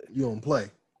 You don't play.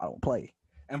 I don't play.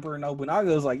 Emperor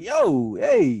Nobunaga was like, yo,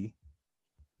 hey,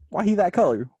 why he that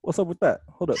color? What's up with that?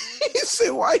 Hold up. He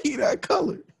said, "Why he that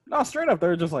color?" No, straight up,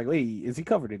 they're just like, wait, is he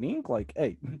covered in ink? Like,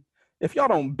 hey, if y'all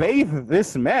don't bathe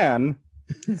this man,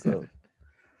 so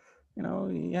you know,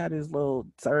 he had his little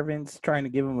servants trying to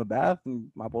give him a bath, and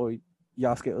my boy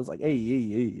Yasuke was like, hey.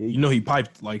 You know he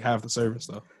piped like half the servants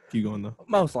though. Keep going though.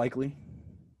 Most likely,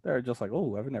 they're just like,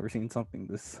 oh, I've never seen something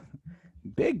this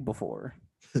big before.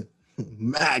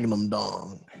 Magnum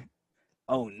dong.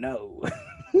 Oh no.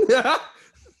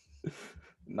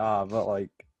 Nah, but like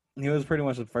he was pretty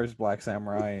much the first black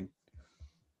samurai, and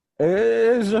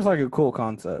it's just like a cool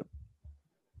concept.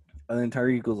 And then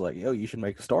Tariq was like, "Yo, you should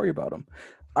make a story about him."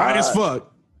 High as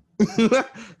fuck.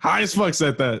 High as fuck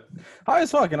said that. High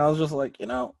as fuck, and I was just like,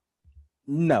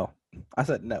 no. I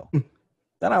said no.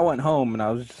 Then I went home and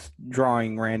I was just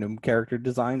drawing random character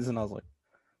designs, and I was like,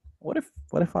 what if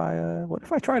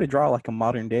I try to draw like a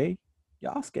modern day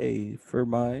Yasuke for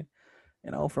my,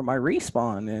 for my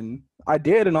respawn, and I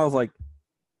did, and I was like,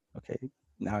 okay,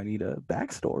 now I need a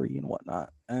backstory and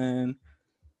whatnot, and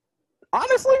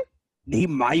honestly, he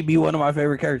might be one of my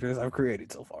favorite characters I've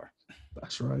created so far.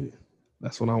 That's right.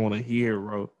 That's what I want to hear,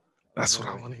 bro. That's what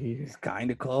I want to hear. It's kind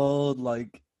of cold,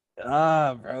 like,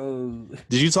 bro.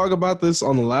 Did you talk about this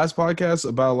on the last podcast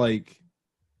about like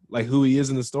who he is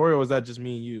in the story, or was that just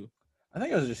me and you? I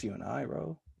think it was just you and I,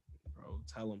 bro. Bro,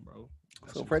 tell him, bro.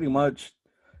 So pretty much,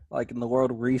 like in the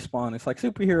world of Respawn, it's like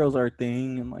superheroes are a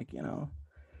thing, and like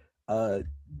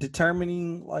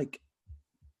determining like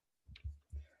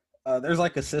there's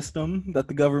like a system that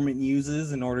the government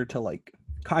uses in order to like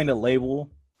kind of label,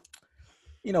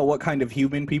 what kind of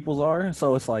human peoples are.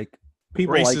 So it's like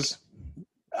people racist.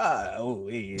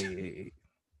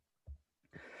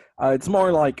 It's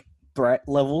more like threat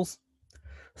levels.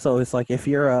 So it's like if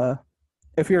you're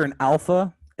an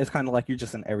alpha, it's kind of like you're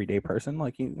just an everyday person,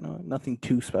 like nothing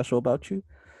too special about you.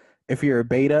 If you're a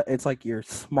beta, it's like you're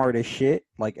smart as shit,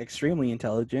 like extremely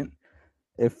intelligent.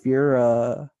 If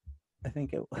you're I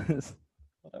think it was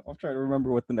I'm trying to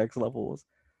remember what the next level was.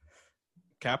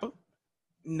 Kappa?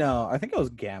 No, I think it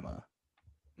was Gamma.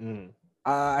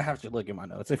 I have to look at my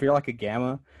notes. If you're like a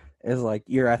Gamma, it's like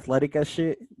you're athletic as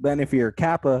shit. Then if you're a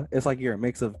Kappa, it's like you're a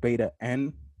mix of beta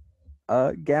and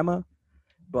Gamma.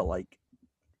 But like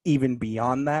even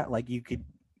beyond that, like you could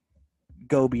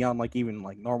go beyond like even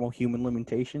like normal human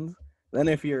limitations. Then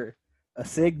if you're a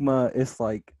Sigma, it's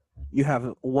like you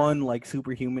have one like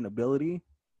superhuman ability.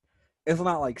 It's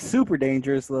not like super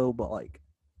dangerous though, but like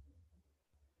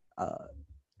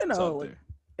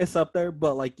it's up there,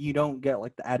 but like you don't get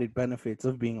like the added benefits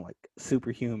of being like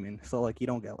superhuman. So like you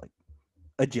don't get like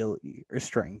agility or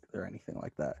strength or anything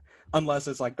like that, unless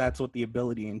it's like that's what the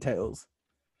ability entails.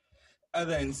 And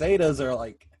then Zetas are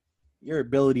like your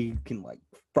ability can like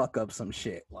fuck up some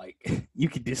shit. Like you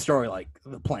could destroy like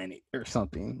the planet or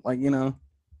something. Like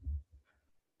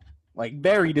like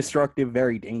very destructive,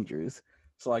 very dangerous.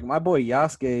 So like my boy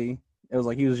Yasuke, it was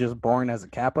like he was just born as a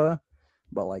Kappa,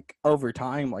 but like over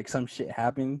time, like some shit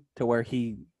happened to where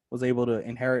he was able to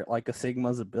inherit like a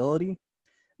Sigma's ability.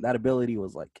 That ability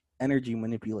was like energy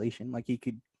manipulation. Like he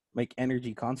could make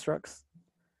energy constructs.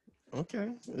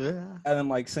 Okay. Yeah. And then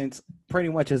like since pretty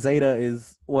much a Zeta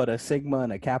is what a Sigma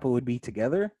and a Kappa would be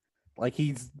together, like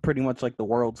he's pretty much like the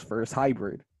world's first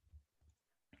hybrid.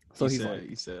 So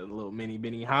you said a little mini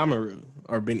Benny Hamaru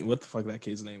or Benny, what the fuck that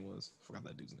kid's name was? I forgot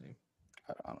that dude's name.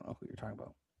 I don't know who you're talking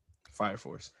about. Fire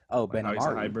Force. Oh, Benny Maru. He's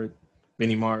a hybrid.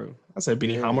 Benny Maru. I said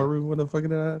Benny Hamaru. What the fuck is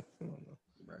that? I don't know.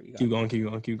 Bro,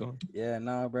 keep going. Yeah,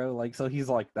 nah, bro. Like, so he's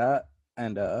like that,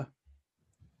 and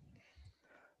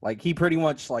like he pretty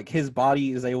much like his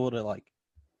body is able to like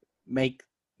make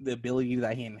the ability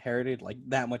that he inherited like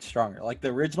that much stronger. Like the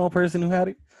original person who had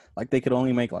it, like they could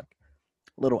only make like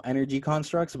little energy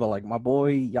constructs, but like my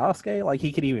boy Yasuke, like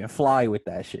he could even fly with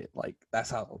that shit. Like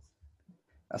that's how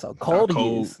cold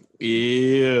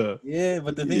he is. Yeah,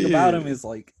 but the thing about him is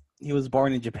like he was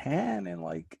born in Japan, and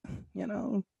like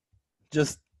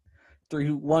just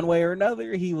through one way or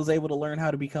another he was able to learn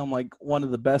how to become like one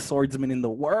of the best swordsmen in the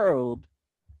world.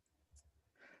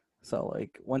 So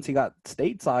like once he got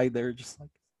stateside, they're just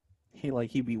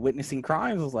like he'd be witnessing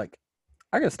crimes. I was like,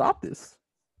 I gotta stop this.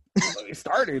 So he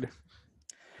started,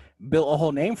 built a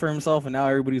whole name for himself, and now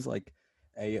everybody's like,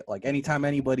 hey, like anytime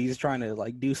anybody's trying to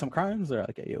like do some crimes, they're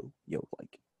like, hey, yo,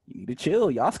 like you need to chill.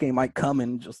 Yasuke might come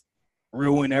and just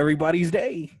ruin everybody's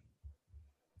day.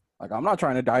 Like I'm not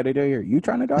trying to die today. Are you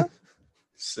trying to die?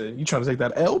 So you trying to take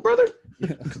that L, brother?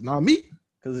 Cause not me.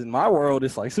 Because in my world,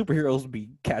 it's like superheroes be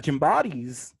catching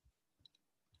bodies.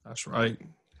 That's right.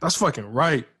 That's fucking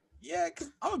right. Yeah,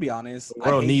 because I'm gonna be honest. The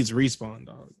world needs Respawn,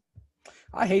 dog.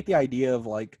 I hate the idea of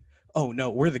like, oh no,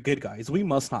 we're the good guys. We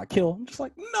must not kill. I'm just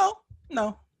like,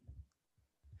 no.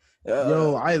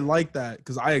 Yo, I like that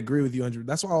because I agree with you, Andrew.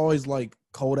 That's why I always like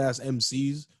cold ass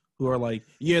MCs who are like,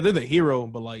 yeah, they're the hero,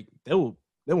 but like they will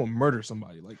murder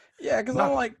somebody. Like, yeah, because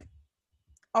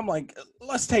I'm like,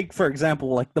 let's take for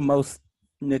example like the most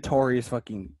notorious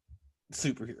fucking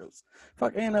superheroes,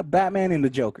 fucking Batman and the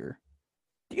Joker.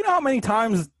 Do you know how many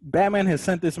times Batman has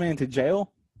sent this man to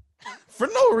jail for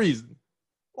no reason,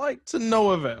 like to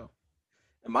no avail?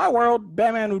 In my world,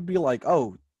 Batman would be like,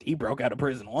 oh, he broke out of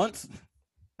prison once.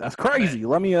 That's crazy.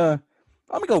 Let me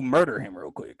go murder him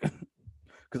real quick.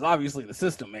 Because obviously the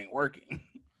system ain't working.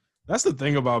 That's the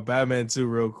thing about Batman too,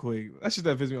 real quick. That shit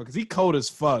that pisses me off because he cold as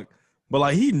fuck. But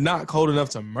like he not cold enough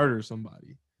to murder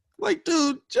somebody. Like,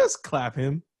 dude, just clap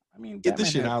him. I mean, get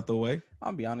this shit out the way.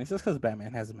 I'll be honest, it's because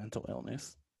Batman has a mental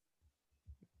illness.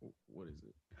 What is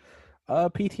it?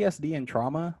 PTSD and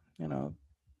trauma. you know,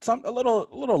 a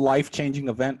little life-changing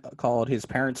event called his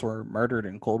parents were murdered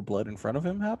in cold blood in front of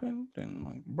him happened, and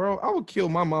like, Bro, I would kill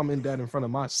my mom and dad in front of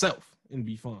myself and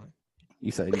be fine.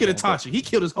 you said, Look at Itachi. He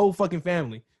killed his whole fucking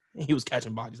family, and he was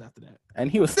catching bodies after that. and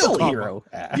he was still a hero.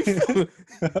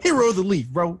 Hero of the leaf,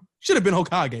 bro. Should have been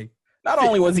Hokage. Not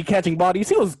only was he catching bodies,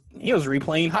 he was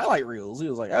replaying highlight reels. He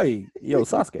was like, "Hey, yo,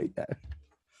 Sasuke."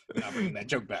 Not bringing that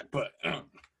joke back, but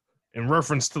In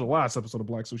reference to the last episode of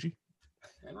Black Sushi.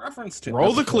 in reference to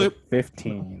Roll the episode clip.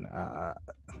 15,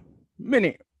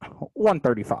 minute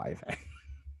 135.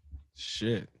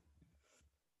 Shit.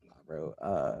 Nah,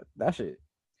 bro, that shit.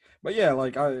 But yeah,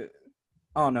 like I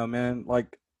don't know, man.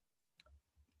 Like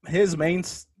his main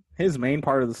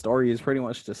part of the story is pretty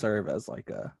much to serve as like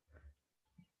a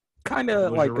kind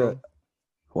of like a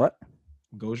what?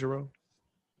 Gojiro?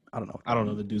 I don't know. I don't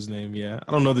know the dude's name. Yeah,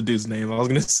 I don't know the dude's name. I was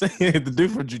gonna say the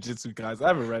dude from Jujutsu Kaisen. I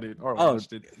haven't read it or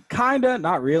watched it. Kinda,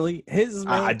 not really. His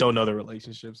main, I don't know the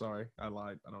relationship. Sorry, I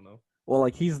lied. I don't know. well,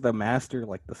 like he's the master,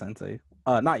 like the sensei.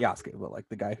 Not Yasuke, but like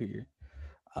the guy who you're.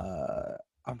 I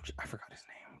forgot his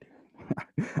name,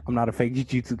 dude. I'm not a fake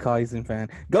Jujutsu Kaisen fan.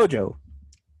 Gojo.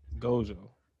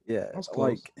 Yeah, That's close.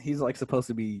 like he's like supposed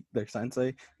to be their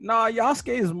sensei. Nah,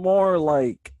 Yasuke is more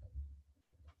like,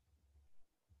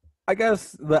 I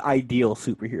guess, the ideal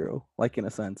superhero, like in a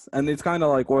sense, and it's kind of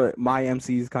like what my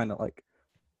MC is kind of like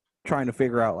trying to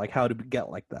figure out, like how to get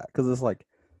like that, because it's like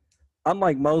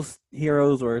unlike most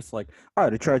heroes where it's like I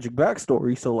had a tragic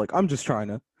backstory, so like I'm just trying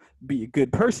to be a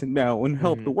good person now and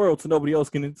help the world so nobody else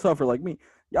can suffer like me.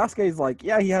 Yasuke's like,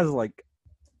 yeah, he has like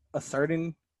a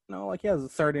certain, like he has a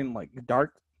certain like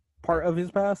dark part of his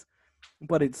past,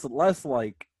 but it's less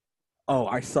like, oh,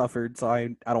 I suffered, so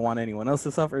I don't want anyone else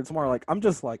to suffer. It's more like I'm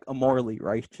just like a morally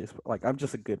righteous, like I'm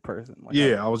just a good person. Like,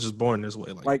 Yeah, I was just born this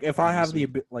way. Like if I have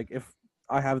if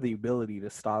I have the ability to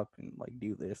stop and like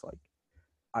do this, like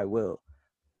I will.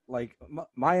 Like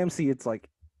my MC, it's like,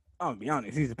 I'm gonna be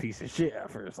honest, he's a piece of shit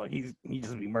at first. Like he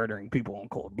just be murdering people in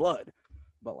cold blood.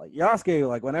 But like Yasuke,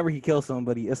 like whenever he kills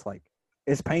somebody, it's like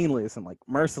it's painless and like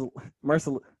merciful.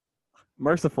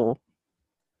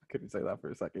 I couldn't say that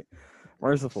for a second.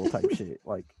 Merciful type shit,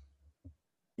 like,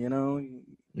 you know.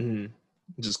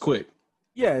 Just quick.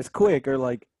 Yeah, it's quick, or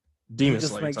like Demon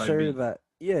just Slayer make type sure beat. that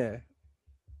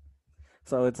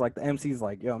So it's like the MC's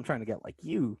like, yo, I'm trying to get like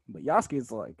you, but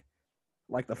Yasuke's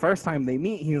like the first time they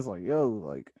meet, he's like, yo,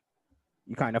 like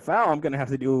you kind of foul. I'm gonna have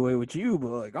to do away with you, but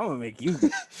like I'm gonna make you.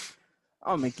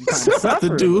 I'll make you kind of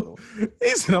suffer. He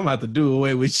said, I'm about to do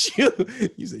away with you.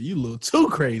 He said, you a little too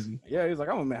crazy. Yeah, he's like,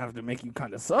 I'm gonna have to make you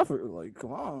kind of suffer. Like,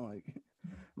 come on, like,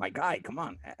 my guy, come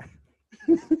on.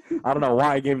 I don't know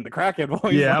why I gave him the crackhead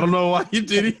voice. Yeah, I don't know why you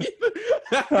did it.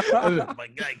 My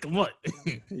guy, come on.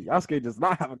 Yasuke does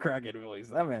not have a crackhead voice.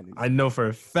 That man is... I know for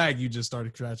a fact you just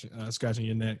started scratching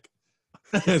your neck.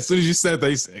 As soon as you said that,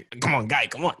 you said, come on, guy,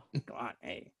 come on. Come on,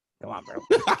 hey, come on, bro.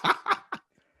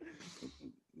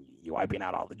 You wiping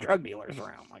out all the drug dealers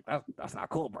around. Like, that's not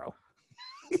cool, bro.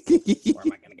 Where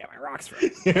am I gonna get my rocks from?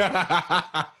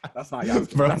 That's not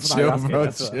Yasuke. Bro, that's chill, not Yasuke. bro,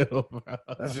 That's, chill, bro.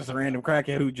 That's just a random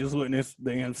crackhead who just witnessed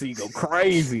the MC go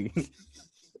crazy.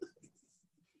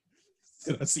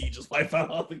 I see you just wipe out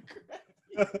all the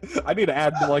crack. I need to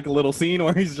add like a little scene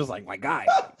where he's just like, my guy.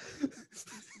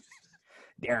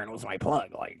 Darren was my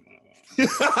plug. Like,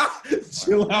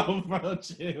 chill out, bro.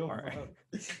 Chill.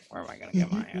 Where am I gonna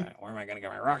get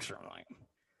my rocks from? Like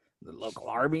the local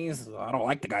Arby's? I don't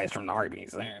like the guys from the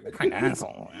Arby's. They're kind of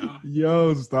asshole. You know?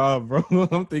 Yo, stop, bro.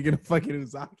 I'm thinking of fucking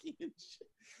Uzaki and shit.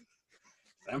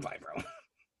 Senpai, bro.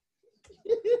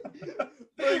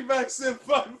 Bring back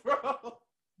Senpai, bro.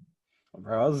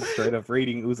 Bro, I was straight up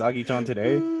reading Uzagi-chan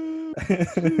today.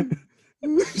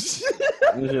 It's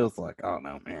just like, oh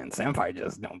no, man, Senpai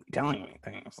just don't be telling me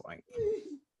things. Like,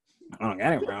 I don't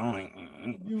get it, bro. Like,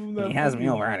 he has me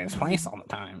over at his place all the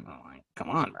time. I'm like, come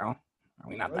on, bro. Are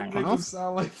we not that Make him close?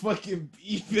 sound like fucking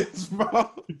Beavis,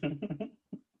 bro.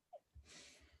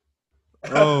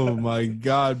 Oh my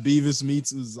god, Beavis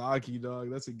meets Uzaki,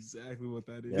 dog. That's exactly what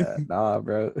that is. Yeah, nah,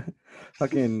 bro.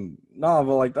 Fucking nah,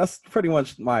 but like that's pretty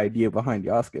much my idea behind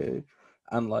Yasuke.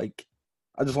 And like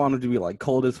I just want him to be like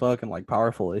cold as fuck and like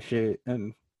powerful as shit.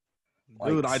 And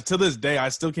like, dude, to this day I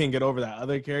still can't get over that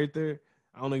other character.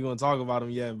 I don't even want to talk about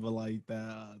him yet, but like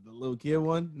the little kid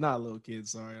one, not little kid.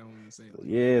 Sorry, I don't want to say. Like,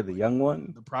 yeah, the young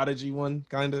one, the prodigy one,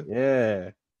 kind of. Yeah.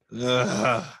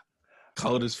 Ugh,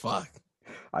 cold as fuck.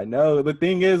 I know. The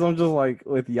thing is, I'm just like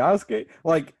with Yasuke.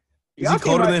 Like, is he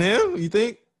colder than him? You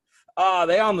think?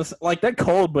 They on the like they're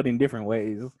cold, but in different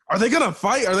ways. Are they gonna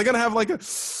fight? Are they gonna have like a?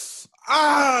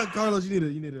 Carlos, you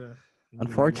need to.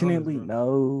 Unfortunately,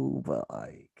 no. But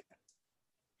like,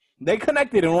 They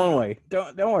connected in one way.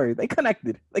 Don't worry. They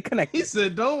connected. He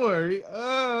said, "Don't worry."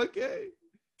 Oh, okay.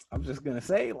 I'm just gonna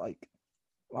say, like,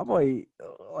 my boy,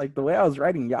 like the way I was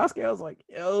writing Yasuke, I was like,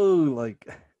 yo, like,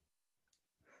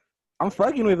 I'm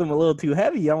fucking with him a little too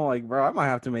heavy. I'm like, bro, I might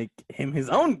have to make him his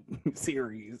own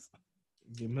series.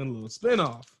 Give him a little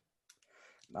spinoff.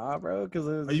 Nah, bro, because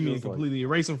Oh, you mean completely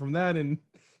erase him from that and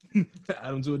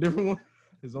add him to a different one?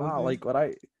 His own thing? Like what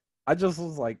I just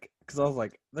was like, because I was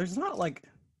like, there's not like,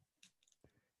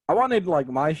 I wanted like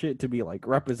my shit to be like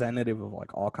representative of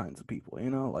like all kinds of people, you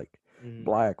know, like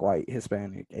black, white,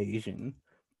 Hispanic, Asian.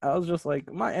 I was just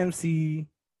like, my MC,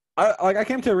 I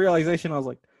came to a realization. I was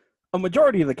like, a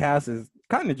majority of the cast is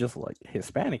kind of just like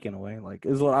Hispanic in a way, like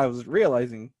is what I was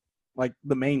realizing, like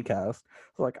the main cast.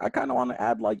 So like I kind of want to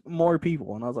add like more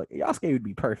people, and I was like, Yasuke would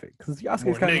be perfect because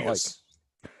Yasuke's kind of like,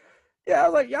 yeah, I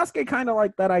was like Yasuke kind of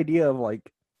like that idea of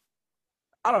like,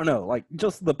 I don't know, like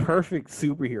just the perfect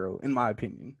superhero in my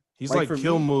opinion. He's like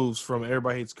Kill Moves from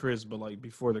Everybody Hates Chris, but like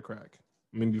before the crack.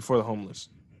 I mean, before the homeless.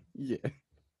 Yeah.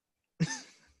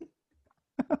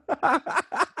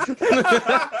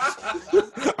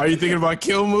 Are you thinking about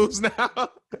Kill Moves now?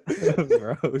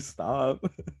 Bro, stop.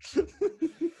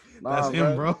 That's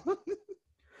him, bro.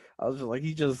 I was just like,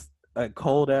 he just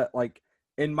cold at, like,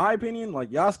 in my opinion,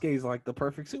 like Yasuke is like the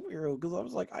perfect superhero because I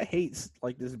was like, I hate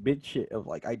like this bitch shit of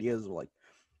like ideas of like,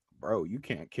 bro, you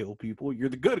can't kill people, you're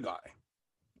the good guy.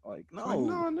 Like, no, like,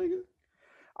 nah, nigga.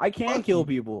 I can kill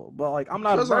people, but like I'm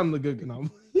not. Because I'm the good guy.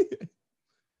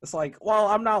 It's like, well,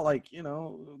 I'm not like, you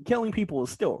know, killing people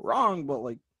is still wrong, but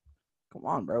like, come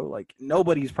on, bro. Like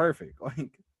nobody's perfect.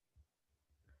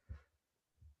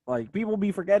 Like people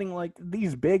be forgetting like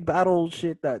these big battle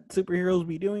shit that superheroes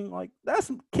be doing. Like that's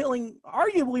killing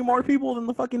arguably more people than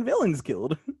the fucking villains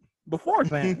killed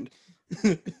beforehand.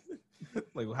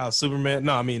 Like how Superman?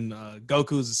 No, I mean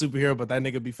Goku's a superhero, but that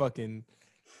nigga be fucking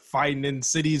fighting in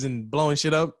cities and blowing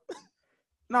shit up.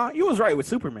 Nah, you was right with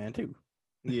Superman too.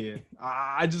 Yeah,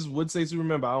 I just would say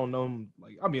Superman, but I don't know him.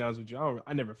 Like, I'll be honest with you,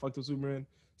 I never fucked with Superman.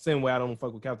 Same way I don't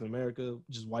fuck with Captain America,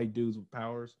 just white dudes with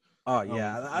powers. Oh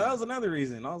yeah, that was another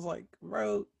reason. I was like,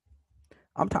 bro,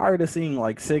 I'm tired of seeing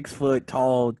like 6 foot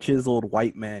tall, chiseled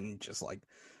white men just like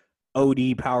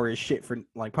OD power as shit for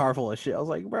like powerful as shit. I was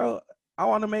like, bro, I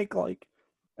want to make like,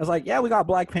 it's like, yeah, we got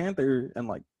Black Panther, and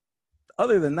like,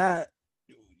 other than that,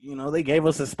 you know, they gave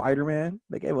us a Spider-Man,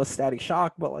 they gave us Static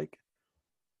Shock, but like,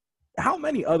 how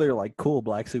many other like cool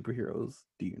black superheroes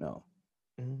do you know?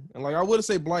 And like I would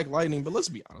say Black Lightning, but let's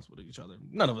be honest with each other.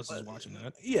 None of us is watching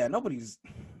that. Yeah, nobody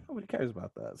cares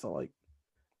about that. So like,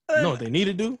 you know what they need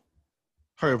to do?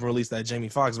 Hurry up and release that Jamie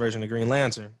Foxx version of Green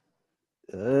Lantern.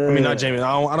 I mean, not Jamie.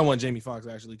 I don't want Jamie Foxx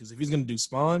actually, because if he's gonna do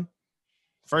Spawn,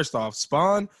 first off,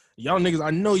 Spawn, y'all niggas.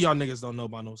 I know y'all niggas don't know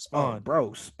about no Spawn,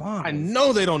 bro. Spawn. I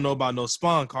know they don't know about no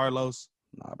Spawn, Carlos.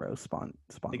 Nah, bro. Spawn.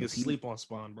 Niggas sleep on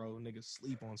Spawn, bro. Niggas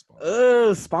sleep on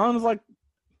Spawn. Spawn's like,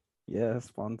 yeah,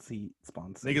 Spawn.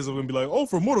 Niggas are gonna be like, oh,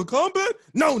 from Mortal Kombat?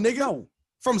 No, nigga, no.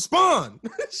 From Spawn.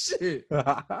 Shit.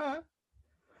 I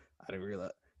didn't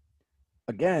realize.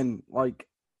 Again, like,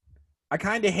 I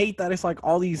kind of hate that it's like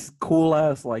all these cool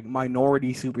ass like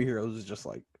minority superheroes is just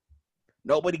like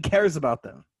nobody cares about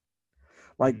them.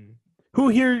 Like, who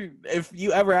here? If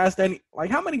you ever asked any, like,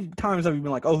 how many times have you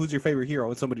been like, oh, who's your favorite hero?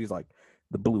 And somebody's like,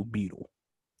 the Blue Beetle.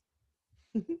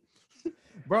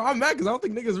 Bro, I'm mad because I don't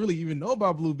think niggas really even know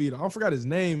about Blue Beetle. I forgot his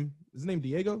name. His name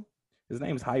Diego? His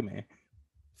name's Jaime.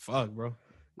 Fuck, bro.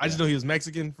 I just know he was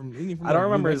Mexican. I don't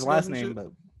remember his last name, but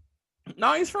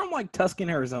no, he's from like Tucson,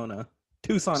 Arizona.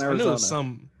 Tucson, Arizona. I knew it was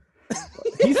some.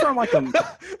 He's from like a.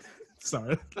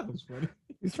 Sorry, that was funny.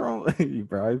 He's from.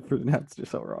 Bro, I pronounced it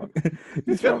so wrong.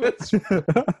 He's from.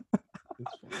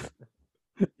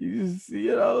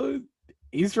 You know.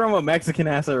 He's from a Mexican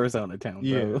ass Arizona town,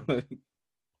 bro. Yeah.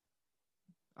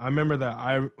 I remember that.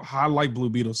 I like Blue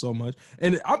Beetle so much,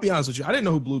 and I'll be honest with you, I didn't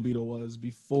know who Blue Beetle was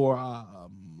before I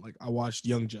watched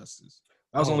Young Justice.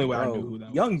 That was the only way I knew who that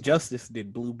was. Young Justice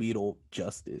did Blue Beetle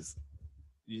justice.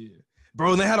 Yeah,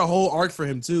 bro, and they had a whole arc for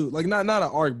him too. Like not an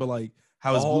arc, but like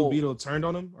how his Blue Beetle turned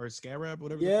on him or Scarab,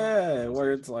 whatever. Yeah,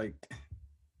 where it's like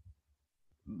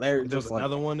there's just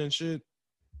another one and shit.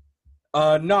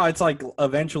 No, it's like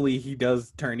eventually he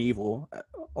does turn evil.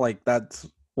 Like that's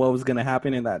what was gonna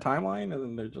happen in that timeline, and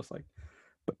then they're just like,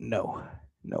 but no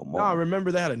more. No, I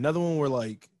remember they had another one where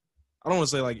like I don't want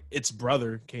to say like its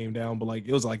brother came down, but like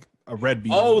it was like a red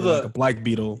beetle, like a black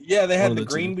beetle. Yeah, they had the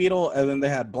green beetle, and then they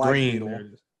had black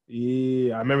beetle.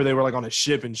 Yeah, I remember they were like on a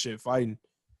ship and shit fighting.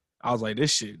 I was like,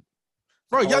 this shit,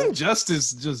 bro. Young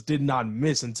Justice just did not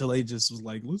miss until they just was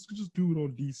like, let's just do it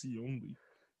on DC only.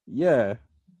 Yeah.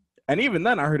 And even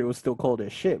then, I heard it was still cold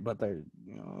as shit. But there, ain't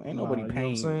nobody You know what I'm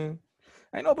paying. saying?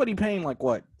 Ain't nobody paying like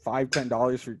what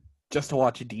 $5-10 for just to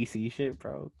watch a DC shit,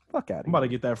 bro. Fuck out of I'm about to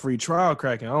here. get that free trial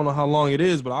cracking. I don't know how long it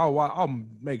is, but I'll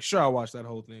make sure I watch that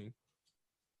whole thing.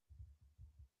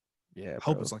 Yeah,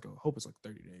 Hope bro. it's like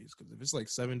 30 days, because if it's like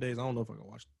 7 days, I don't know if I can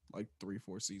watch like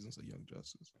 3-4 seasons of Young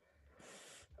Justice.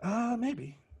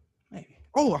 Maybe.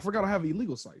 Oh, I forgot I have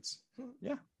illegal sites.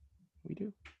 Yeah, we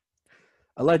do.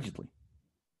 Allegedly.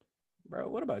 Bro,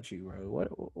 what about you, bro?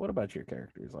 What about your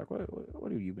characters? Like, what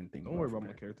have you been thinking? Don't worry about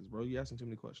my characters, bro. You asking too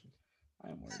many questions. I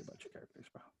am worried about your characters,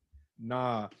 bro.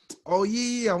 Nah. Oh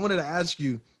yeah, I wanted to ask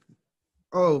you.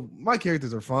 Oh, my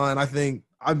characters are fine. I think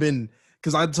I've been,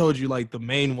 because I told you like the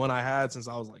main one I had since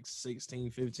I was like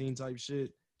 16, 15 type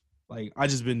shit. Like I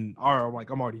just been, like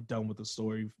I'm already done with the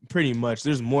story pretty much.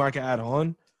 There's more I can add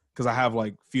on because I have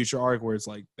like future arc where it's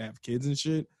like they have kids and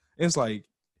shit. And it's like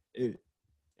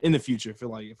in the future, I feel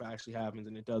like if it actually happens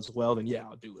and it does well, then yeah,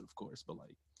 I'll do it, of course. But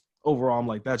like overall, I'm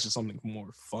like that's just something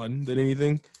more fun than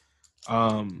anything.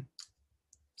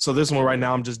 So this one right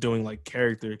now, I'm just doing like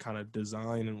character kind of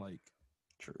design and like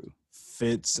True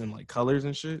fits and like colors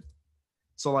and shit.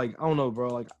 So like I don't know, bro.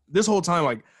 Like this whole time,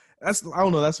 like I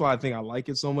don't know. That's why I think I like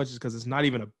it so much, is because it's not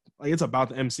even it's about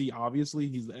the MC. Obviously,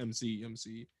 he's the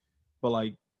MC, but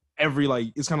like every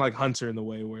like it's kind of like Hunter in the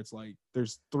way where it's like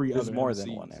there's There's more MCs.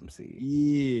 than one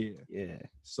MC. Yeah.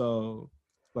 So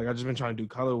like I just been trying to do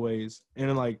colorways, and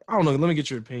then like I don't know. Let me get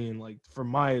your opinion. Like for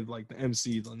my like the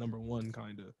MC, the number one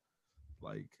kind of.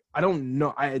 Like I don't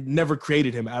know. I had never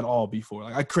created him at all before.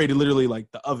 Like I created literally like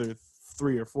the other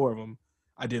 3 or 4 of them.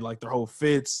 I did like their whole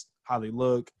fits, how they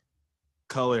look,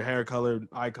 color, hair color,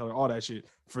 eye color, all that shit.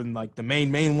 For like the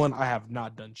main one, I have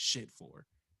not done shit for,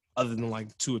 other than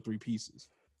like 2 or 3 pieces.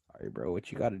 All right, bro.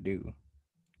 What you got to do?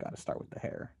 Got to start with the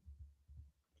hair.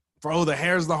 Bro, the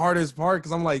hair is the hardest part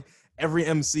because I'm like every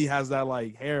MC has that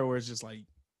like hair where it's just like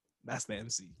that's the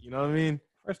MC. You know what I mean?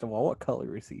 First of all, what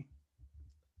color is he?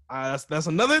 That's what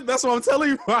I'm telling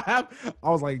you. I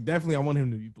was like, definitely I want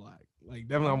him to be black. Like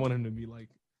definitely I want him to be like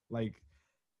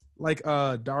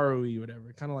Darui or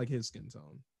whatever, kind of like his skin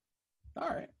tone. All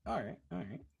right.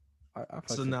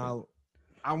 So now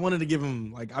I wanted to give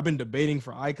him like I've been debating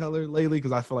for eye color lately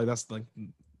because I feel like that's like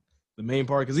the main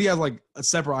part, because he has like a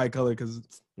separate eye color, because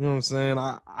you know what I'm saying.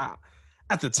 I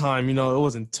at the time, it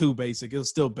wasn't too basic. It was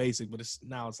still basic, but it's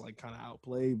like kind of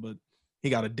outplayed. But he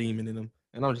got a demon in him.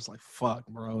 And I'm just like, fuck,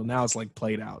 bro. Now it's like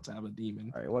played out to have a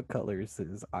demon. All right, what color is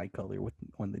his eye color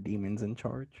when the demon's in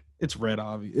charge? It's red,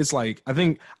 obvious. It's like I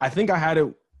think I had it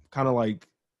kind of like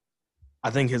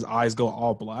I think his eyes go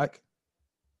all black,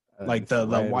 like the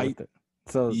white.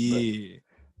 So yeah,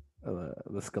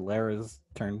 the scleras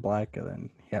turn black, and then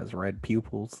he has red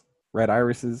pupils, red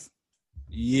irises.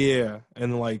 Yeah,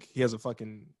 and like he has a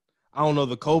fucking I don't know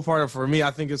the code part. For me,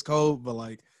 I think it's code, but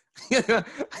like.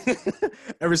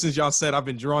 Ever since y'all said I've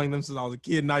been drawing them since I was a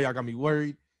kid, now y'all got me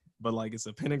worried. But like it's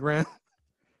a pentagram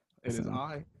in his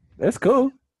eye. That's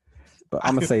cool. But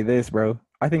I'm gonna say this, bro.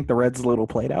 I think the red's a little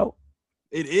played out.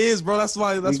 It is, bro. That's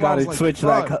why. You gotta switch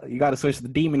that. You gotta switch the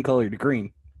demon color to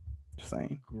green. Just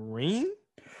saying. Green?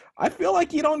 I feel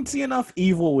like you don't see enough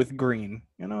evil with green.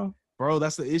 Bro,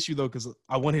 that's the issue though, because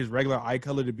I want his regular eye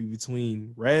color to be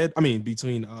between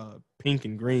pink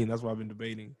and green. That's what I've been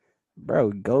debating.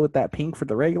 Bro, go with that pink for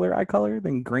the regular eye color,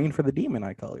 then green for the demon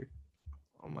eye color.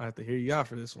 I'm gonna have to hear you out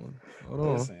for this one.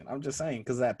 Hold on. I'm just saying,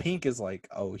 because that pink is like,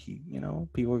 oh,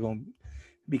 people are gonna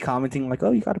be commenting like,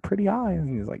 oh, you got a pretty eye,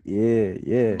 and he's like,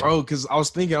 yeah, bro. Because I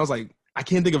was like, I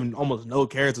can't think of almost no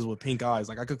characters with pink eyes.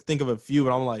 Like I could think of a few,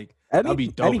 but I'm like, that'd be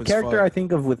dope. Any character I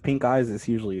think of with pink eyes is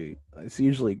usually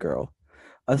a girl.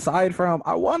 Aside from,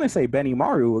 I want to say Benny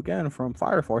Maru again from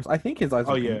Fire Force. I think his eyes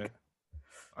are pink.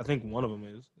 I think one of them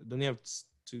is. Doesn't he have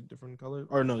 2 different colors?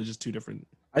 Or no, it's just 2 different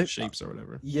shapes or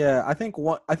whatever. Yeah, I think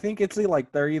it's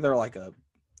like they're either like a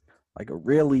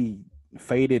really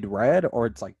faded red or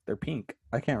it's like they're pink.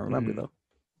 I can't remember though.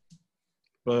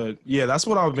 But yeah, that's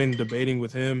what I've been debating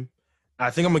with him.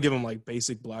 I think I'm gonna give him like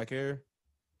basic black hair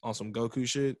on some Goku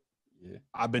shit. Yeah,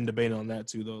 I've been debating on that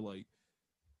too though, like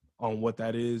on what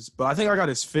that is. But I think I got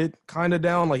his fit kind of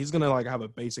down. Like he's gonna like have a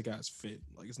basic ass fit.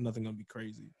 Like it's nothing gonna be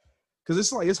crazy. Because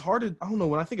it's like, it's hard to, I don't know,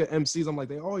 when I think of MCs, I'm like,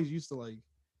 they always used to like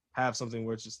have something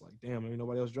where it's just like, damn, ain't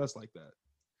nobody else dressed like that.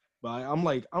 But I'm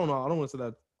like, I don't know, I don't want to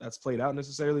say that's played out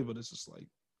necessarily, but it's just like,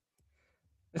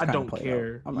 I don't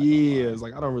care. Yeah, it's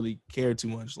like, I don't really care too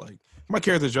much. Like, if my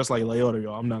character's dressed like Leota,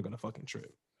 yo, I'm not going to fucking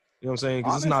trip. You know what I'm saying?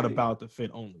 Because it's not about the fit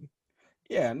only.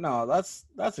 Yeah, no, that's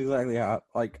exactly how,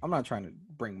 like, I'm not trying to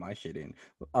bring my shit in.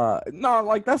 No,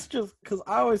 like, that's just, because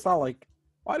I always thought, like,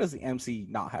 why does the MC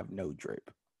not have no drip?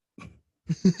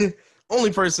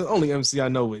 Only MC I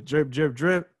know with drip, drip,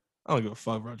 drip. I don't give a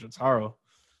fuck about Jotaro.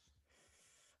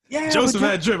 Yeah, Joseph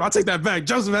had drip. I'll take that back.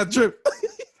 Joseph had drip.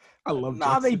 I love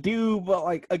Nah, Joseph. they do, but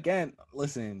like again,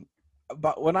 listen.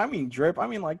 But when I mean drip, I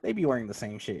mean like they be wearing the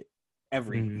same shit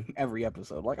every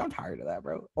episode. Like I'm tired of that,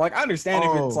 bro. Like I understand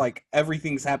if it's Oh. like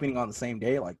everything's happening on the same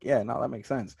day. Like yeah, no, that makes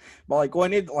sense. But like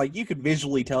when it like you could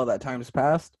visually tell that time's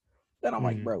passed, then I'm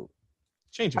like, bro,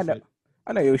 Change I your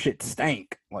know your shit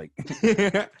stank. Like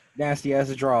fit. nasty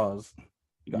ass draws.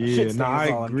 You got Yeah, shit nah,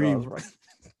 stains I on them agree. draws, bro.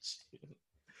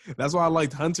 That's why I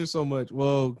liked Hunter so much.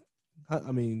 Well,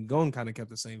 I mean, Gon kind of kept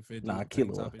the same fit. Nah, tank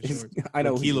Killua. top and shorts. I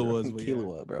know Well, who you Killua were. was, but yeah.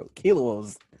 Killua, bro. Killua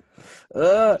was.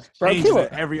 Bro, Changing Killua.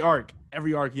 it every arc.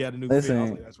 Every arc he had a new fit. I was Listen,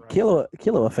 like, that's right.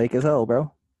 Killua fake as hell,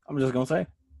 bro. I'm just gonna say,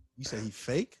 You said he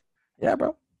fake? yeah,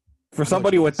 bro. For I know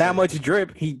somebody what you with that said. much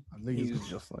drip, I knew you he's was-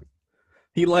 just like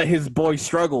he let his boy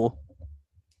struggle.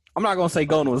 I'm not gonna say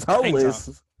Gon was Tank top.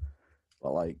 hopeless,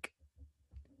 but like,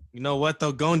 You know what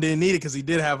though? Gon didn't need it because he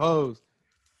did have hoes.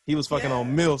 He was fucking Yeah.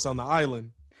 on MILFs on the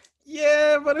island.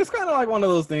 yeah, but it's kind of like one of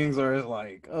those things where it's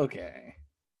like, okay,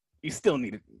 you still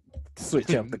need to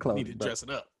switch up the clothes. Need to bro. dress it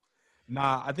up.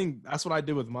 Nah, I think that's what I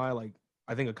did with my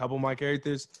I think a couple of my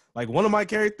characters. Like one of my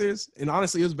characters, and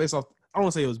honestly, it was based off. I don't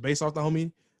want to say it was based off the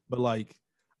homie, but like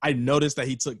I noticed that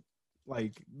he took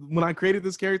when I created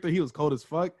this character, he was cold as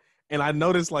fuck, and I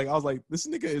noticed I was like, this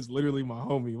nigga is literally my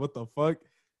homie. What the fuck?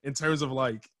 In terms of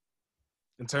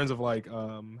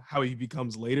how he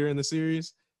becomes later in the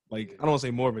series. Like I don't want to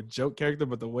say more of a joke character,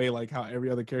 but the way how every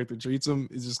other character treats him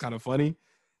is just kind of funny.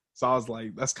 So I was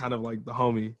like, that's kind of like the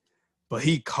homie. But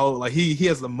he cold, he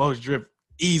has the most drip,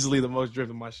 easily the most drip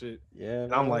in my shit. Yeah,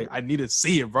 And I'm like, I need to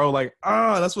see it, bro.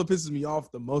 That's what pisses me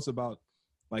off the most about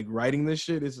writing this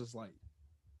shit. It's just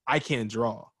I can't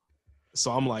draw.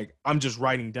 So I'm like, I'm just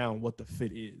writing down what the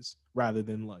fit is rather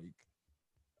than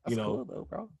that's cool though,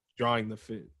 bro. drawing the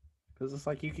fit. Because it's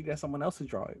like you could get someone else to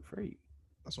draw it for you.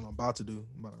 That's what I'm about to do.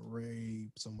 I'm about to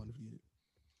rape someone to get it.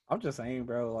 I'm just saying,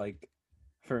 bro. Like,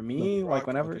 for me, Rock,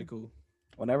 whenever okay, cool.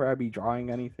 whenever I be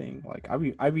drawing anything,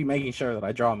 I be making sure that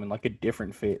I draw them in a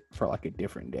different fit for a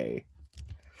different day.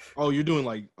 Oh, you're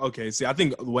doing okay. See, I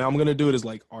think the way I'm gonna do it is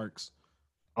arcs.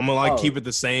 I'm gonna keep it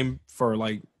the same for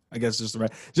I guess just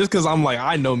because I'm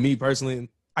I know me personally,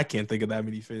 I can't think of that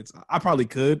many fits. I probably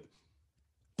could.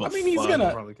 I mean,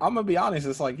 I'm gonna be honest.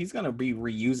 It's he's gonna be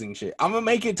reusing shit. I'm gonna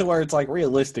make it to where it's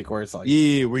realistic, where it's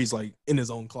yeah, where he's in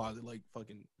his own closet,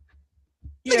 fucking.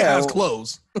 Yeah, he has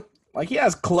clothes. He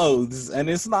has clothes, and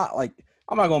it's not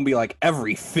I'm not gonna be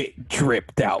every fit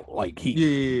dripped out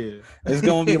Yeah. It's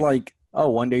gonna be oh,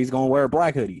 one day he's gonna wear a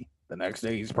black hoodie, the next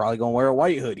day he's probably gonna wear a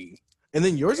white hoodie, and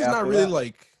then yours is not after really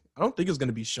that- I don't think it's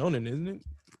gonna be shonen, isn't it?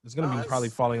 It's gonna be probably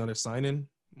it's- falling under sign-in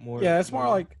more. Yeah, it's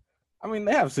more I mean,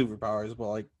 they have superpowers,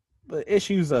 but the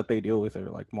issues that they deal with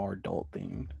are more adult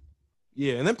themed.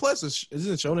 Yeah, and then plus, isn't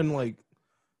it shonen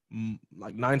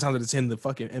 9 times out of 10 the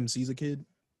fucking MC's a kid?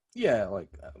 Yeah,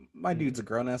 my dude's a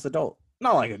grown ass adult.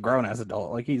 Not a grown ass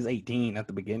adult. He's 18 at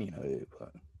the beginning of it,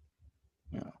 but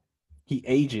he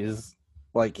ages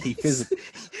he physically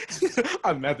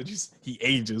I'm mad that he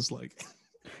ages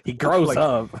he grows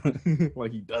up.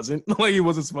 he doesn't he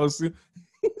wasn't supposed to.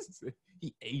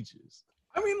 He ages.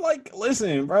 I mean,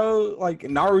 listen, bro.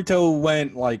 Naruto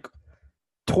went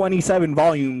 27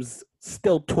 volumes,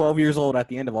 still 12 years old at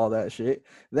the end of all that shit.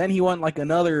 Then he went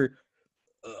another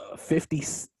 50.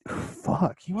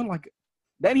 Fuck, he went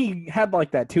Then he had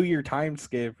that 2-year time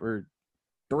skip or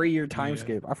 3-year time Yeah.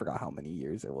 skip. I forgot how many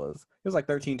years it was. It was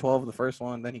 13, 12 the first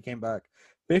one. Then he came back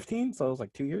 15, so it was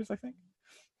 2 years, I think.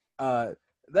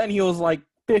 Then he was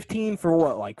 15 for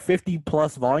what, 50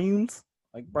 plus volumes?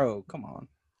 Bro, come on.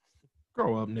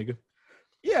 Grow up, nigga.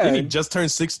 Yeah, Didn't he just turn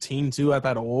 16 too at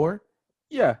that war?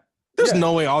 yeah. There's Yeah.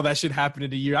 no way all that shit happened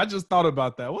in a year. I just thought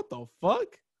about that. What the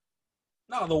fuck?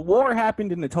 No, the war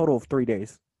happened in a total of 3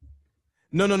 days.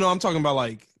 No. I'm talking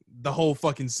about the whole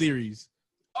fucking series.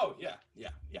 Oh yeah.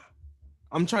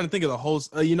 I'm trying to think of the whole.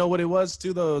 You know what it was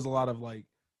too? Though it was a lot of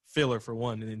filler for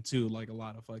one, and then two, a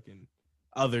lot of fucking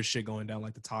other shit going down,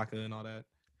 the Taka and all that.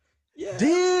 Yeah.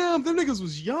 Damn, them niggas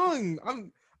was young.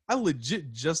 I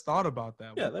legit just thought about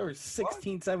that. Yeah, What they the were fuck?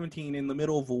 16, 17 in the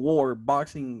middle of a war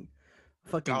boxing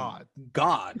fucking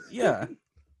God. Yeah.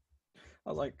 I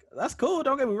was like, that's cool,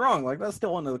 don't get me wrong. That's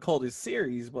still one of the coldest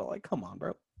series, but come on,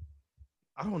 bro.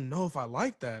 I don't know if I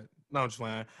like that. No, I'm just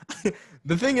playing.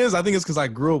 The thing is, I think it's because I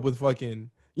grew up with fucking.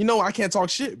 I can't talk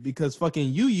shit because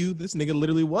fucking Yu, this nigga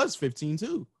literally was 15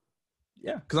 too.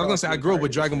 Yeah. Because I was gonna say I grew up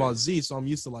with Dragon Ball Z, so I'm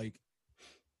used to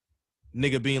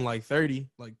nigga being 30,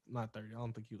 not 30. I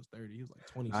don't think he was 30. He was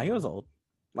 20. Nah, he was old.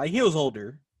 He was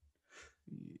older.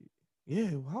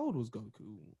 Yeah, how old was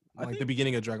Goku? I Like the think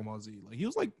beginning of Dragon Ball Z. Like he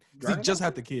was like 'cause he Dragon just Ball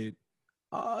had Z? the kid.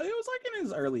 It was like in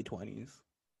his early 20s.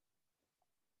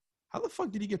 How the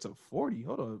fuck did he get to 40?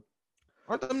 Hold up.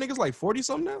 Aren't them niggas like 40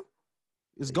 something now?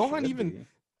 Is They Gohan should even be.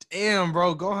 damn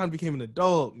bro? Gohan became an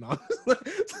adult. No.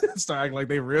 Start acting like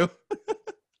they real.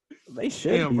 They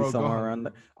should Damn, be bro, somewhere Gohan. around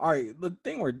there. All right, the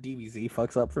thing where DBZ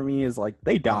fucks up for me is like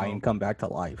they die and come back to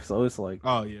life. So it's like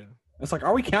Oh yeah.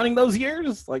 are we counting those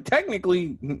years? Like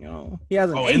technically, he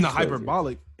hasn't. Oh, aged in the those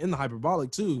years.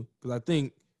 hyperbolic too, because I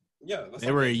think Yeah, that's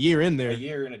they were a year in there. a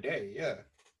year and a day. Yeah.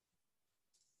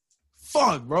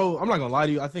 Fuck, bro. I'm not gonna lie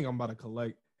to you. I think I'm about to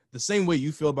collect the same way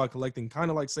you feel about collecting, kind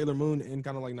of like Sailor Moon and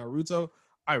kind of like Naruto.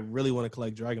 I really want to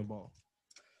collect Dragon Ball.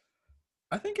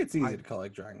 I think it's easy to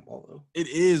collect Dragon Ball though. It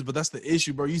is, but that's the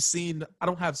issue, bro. You seen? I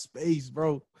don't have space,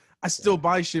 bro. I still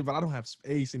buy shit, but I don't have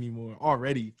space anymore.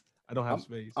 Already, I don't have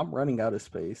space. I'm running out of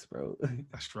space, bro.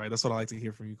 That's right. That's what I like to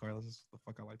hear from you, Carlos. That's the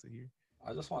fuck I like to hear.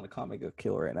 I just want a comic of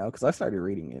Kill right now because I started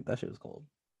reading it. That shit was cold.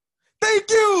 Thank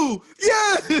you.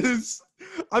 Yes,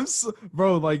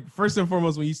 bro. Like first and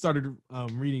foremost, when you started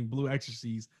reading Blue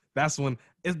Exorcise, that's when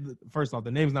first off,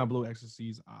 the name's not Blue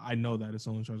Exorcise. I know that if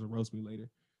someone tries to roast me later.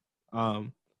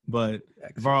 But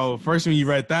bro, first when you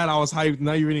read that, I was hyped.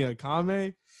 Now you're reading a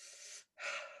comic.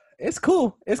 It's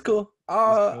cool. It's cool.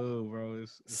 It's cool, bro.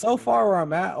 It's so cool. far where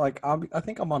I'm at, like I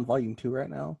think I'm on volume 2 right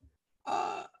now.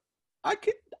 I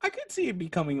could see it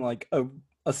becoming like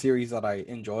a series that I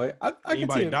enjoy. I could see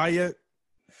Anybody it. die yet?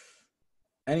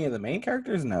 Any of the main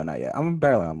characters? No, not yet. I'm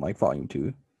barely on like volume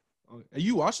 2.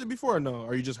 You watched it before or no?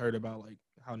 Or you just heard about like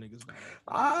how niggas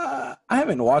die? I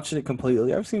haven't watched it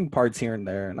completely. I've seen parts here and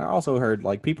there, and I also heard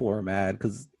like people are mad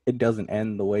because it doesn't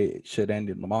end the way it should end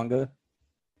in the manga.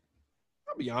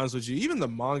 I'll be honest with you. Even the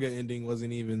manga ending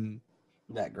wasn't even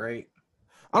that great.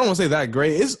 I don't want to say that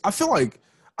great. I feel like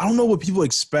I don't know what people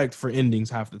expect for endings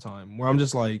half the time. Where I'm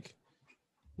just like,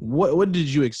 what did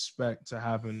you expect to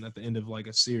happen at the end of like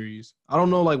a series? I don't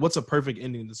know. Like, what's a perfect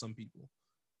ending to some people?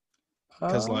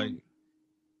 Because like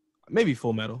maybe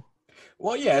Full Metal.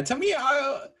 Well, yeah. To me,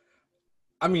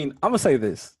 I mean, I'm gonna say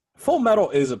this: Full Metal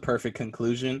is a perfect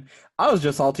conclusion. I was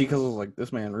just salty because I was like,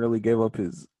 this man really gave up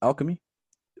his alchemy.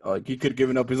 Like he could have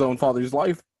given up his own father's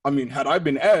life. I mean, had I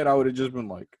been Ed, I would have just been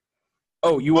like,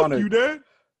 "Oh, you want to? You Dad?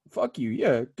 Fuck you,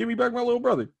 yeah. Give me back my little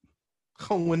brother."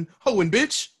 Hoeing,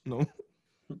 bitch. No.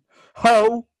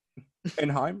 Ho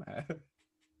and Heim.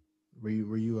 Were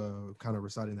you kind of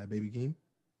reciting that Baby King?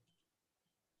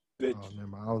 Bitch. Oh, never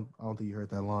mind. I don't think you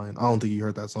heard that line. I don't think you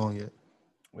heard that song yet.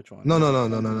 Which one?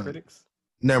 No. Critics?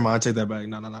 Never mind. I take that back.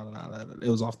 No. It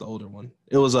was off the older one.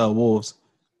 It was Wolves.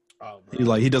 Oh,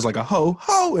 He does like a ho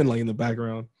and like in the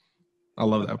background. I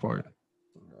love that part.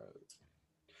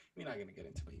 We're not gonna get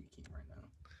into Baby King right now.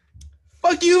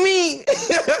 Fuck you, me.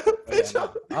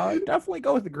 I definitely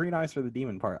go with the green eyes for the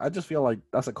demon part. I just feel like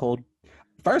that's a cold.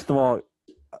 First of all,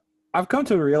 I've come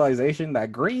to a realization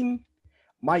that green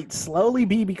might slowly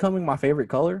be becoming my favorite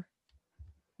color.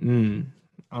 I don't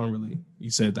really.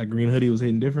 You said that green hoodie was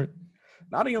hitting different.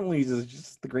 Not only is it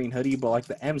just the green hoodie, but like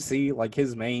the MC, like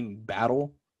his main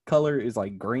battle color is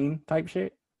like green type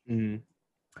shit.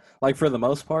 Like for the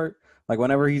most part, like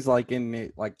whenever he's like in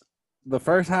it, like the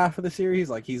first half of the series,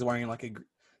 like he's wearing like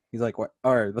he's like what?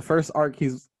 Or the first arc,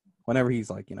 whenever he's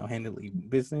like handling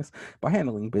business. By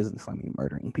handling business, I mean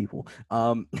murdering people.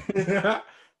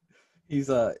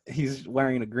 He's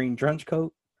wearing a green trench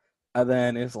coat, and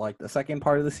then it's like the second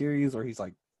part of the series where he's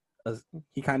like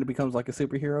he kind of becomes like a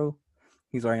superhero.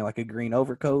 He's wearing like a green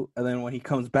overcoat, and then when he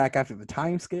comes back after the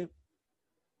time skip,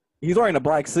 he's wearing a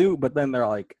black suit. But then they're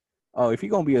like, "Oh, if you're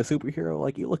gonna be a superhero,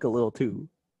 like you look a little too,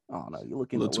 I don't know, you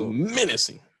look a little too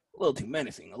menacing, a little too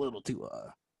menacing, a little too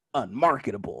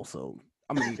unmarketable. So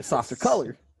I'm gonna need a softer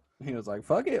color." And he was like,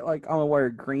 "Fuck it, like I'm gonna wear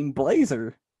a green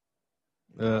blazer."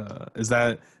 Is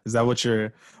that what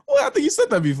your? Well, I think you said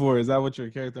that before. Is that what your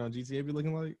character on GTA be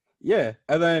looking like? Yeah,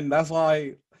 and then that's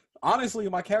why. Honestly,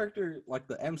 my character, like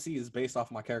the MC, is based off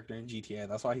my character in GTA.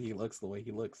 That's why he looks the way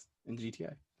he looks in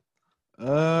GTA.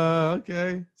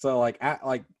 Okay. So like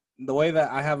the way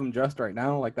that I have him dressed right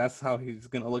now, like that's how he's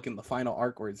gonna look in the final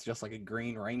arc, where it's just like a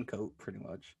green raincoat, pretty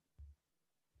much.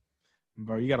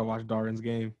 Bro, you gotta watch Darwin's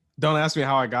Game. Don't ask me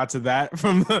how I got to that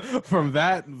from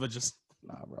that, but just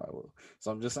nah, bro. I will. So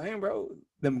I'm just saying, bro,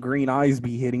 them green eyes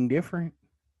be hitting different.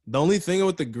 The only thing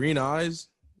with the green eyes,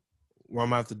 where I'm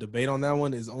gonna have to debate on that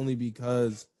one, is only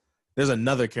because there's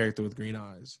another character with green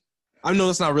eyes. I know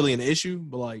that's not really an issue,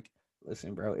 but like,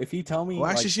 listen, bro, if you tell me, well,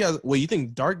 actually, like, she has. Wait, you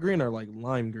think dark green or like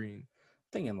lime green?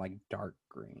 thinking like dark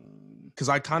green, Because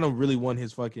I kind of really want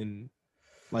his fucking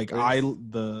Like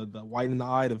the white in the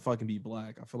eye to fucking be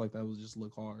black. I feel like that would just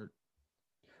look hard.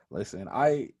 Listen,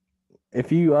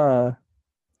 if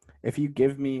you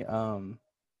give me an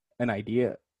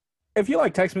idea, if you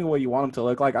like text me what you want them to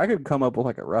look like, I could come up with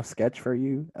like a rough sketch for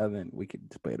you, and then we could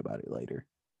debate about it later.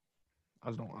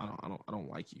 I don't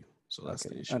like you, so that's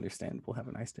the issue. Understandable. Have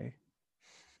a nice day.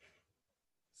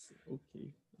 Okay,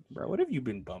 bro. What have you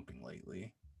been bumping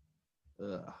lately?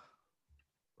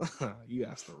 You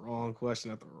asked the wrong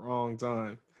question at the wrong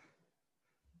time.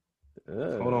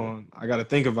 Ugh. Hold on, I gotta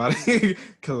think about it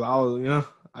because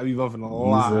I be bumping a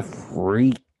lot. He's a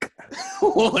freak.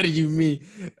 What do you mean?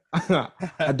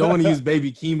 I don't want to use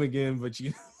Baby Keem again, but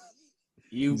you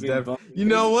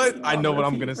know what? I know what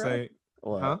I'm gonna say.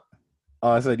 What? Huh? Oh,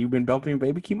 I said you've been bumping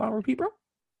Baby Keem on repeat, bro.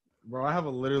 Bro, I have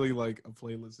literally like a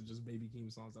playlist of just Baby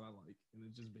Keem songs that I like, and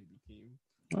it's just Baby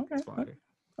Keem. Okay, it's fire.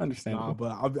 Understandable.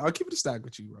 Nah, but I'll keep it a stack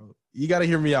with you, bro. You gotta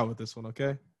hear me out with this one,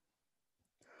 okay?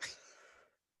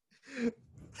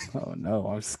 Oh no,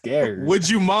 I'm scared. Would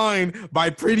You Mind by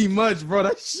Pretty Much, bro.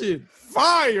 That shit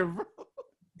fire, bro.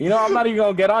 You know, I'm not even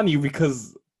gonna get on you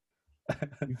because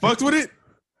you fucked with it.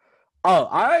 Oh,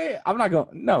 I'm not gonna.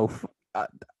 No,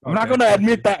 I'm not gonna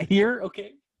admit that here.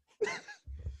 Okay,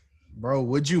 bro.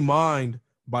 Would You Mind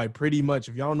by Pretty Much?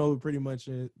 If y'all know what Pretty Much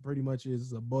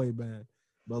is a boy band.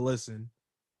 But listen,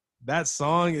 that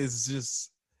song is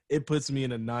just, it puts me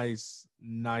in a nice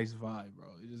vibe, bro.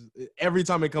 Every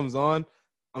time it comes on,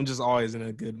 I'm just always in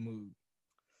a good mood.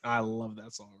 I love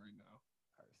that song right now.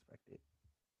 I respect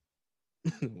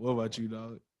it. What about you,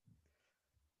 dog?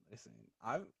 Listen,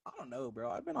 I don't know, bro.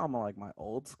 I've been on my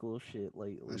old school shit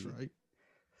lately. That's right.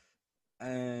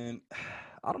 And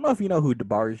I don't know if you know who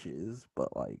DeBarge is,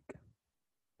 but like,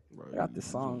 bro, I got this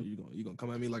song. You gonna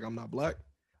come at me like I'm not black?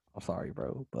 I'm sorry,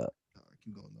 bro, but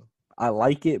keep going though. I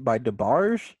Like It by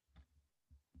DeBarge.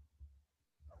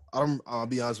 I'll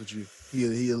be honest with you.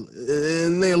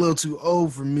 They a little too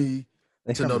old for me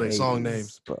to know their song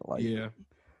names. But like, yeah.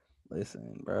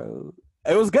 Listen, bro.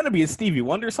 It was gonna be a Stevie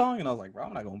Wonder song, and I was like, bro,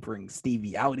 I'm not gonna bring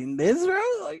Stevie out in this, bro.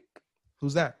 Like,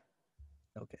 who's that?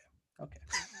 Okay.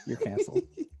 You're canceled.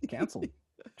 Canceled.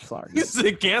 Sorry. You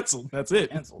said canceled. That's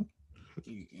it. Canceled.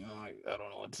 I don't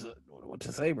know what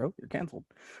to say, bro. You're canceled.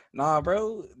 Nah,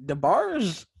 bro.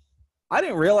 DeBarge, I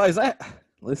didn't realize that.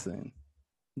 Listen,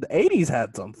 the 80s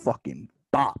had some fucking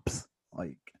bops.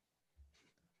 Like,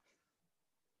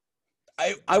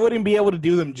 I wouldn't be able to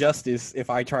do them justice if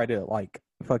I tried to like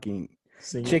fucking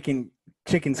sing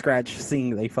chicken scratch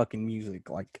sing they fucking music.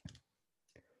 Like,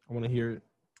 I want to hear it.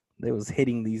 They was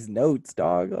hitting these notes,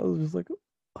 dog. I was just like,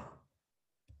 oh.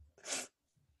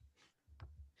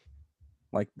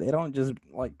 Like they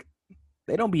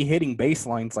don't be hitting bass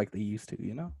lines like they used to,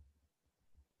 you know?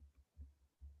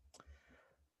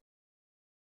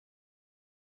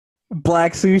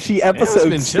 Black Sushi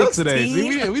episode. It's been chill today.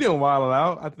 See, we didn't wild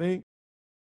out, I think.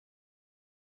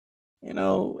 You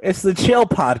know, it's the chill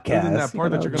podcast. Isn't that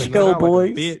part that you're gonna chill, boys.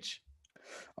 Like a bitch.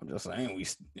 I'm just saying,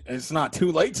 it's not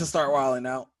too late to start wilding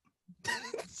out.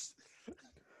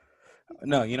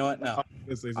 No, you know what? No. I was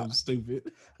gonna say something stupid.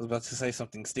 I was about to say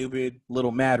something stupid,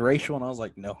 little mad racial, and I was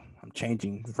like, no, I'm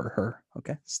changing for her.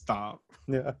 Okay. Stop.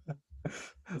 Yeah.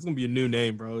 It's gonna be a new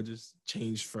name, bro. Just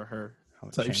change for her.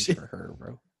 Type shit for her,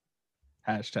 bro.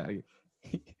 Hashtag.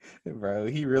 Bro,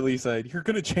 he really said, you're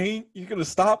gonna change, you're gonna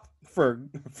stop for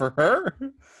her.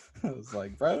 I was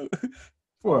like, bro,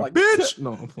 for a bitch.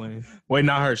 No, I'm playing. Wait,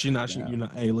 not her. She's not. You're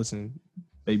not. Hey, listen,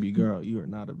 baby girl, you are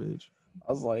not a bitch.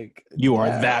 I was like, you are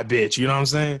that bitch. You know what I'm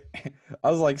saying?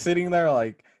 I was like sitting there,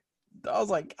 like, I was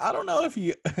like, I don't know if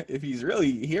he's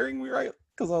really hearing me right,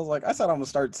 because I was like, I said I'm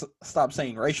gonna stop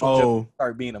saying racial jokes,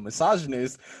 start being a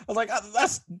misogynist. I was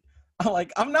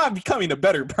like, I'm not becoming a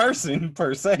better person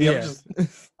per se. Yeah.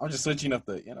 I'm just switching up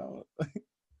the, you know,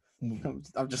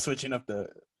 I'm just switching up the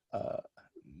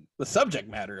subject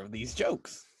matter of these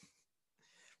jokes.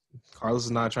 Carlos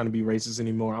is not trying to be racist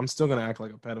anymore. I'm still gonna act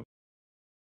like a pedophile.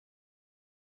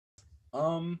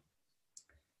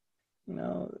 You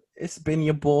know, it's been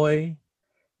your boy,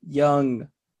 Young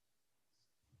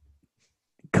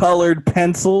Colored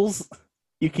Pencils.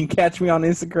 You can catch me on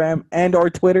Instagram and or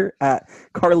Twitter at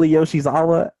Carly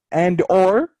Yoshizawa and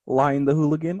or Lion the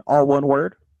Hooligan, all one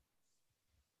word.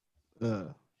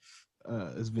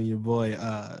 It's been your boy.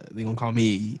 They gonna call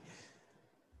me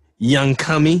Young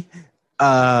Cummy.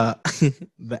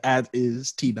 The ad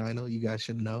is T Dino. You guys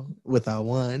should know. Without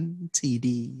one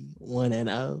TD 1 and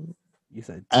O. You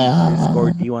said underscore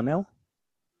D1L.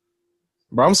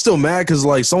 Bro, I'm still mad because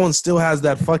like someone still has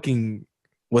that fucking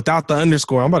without the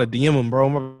underscore. I'm about to DM him, bro.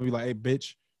 I'm about to be like, hey,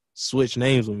 bitch, switch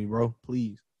names with me, bro.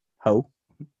 Please. Ho.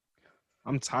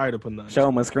 I'm tired of putting that. Show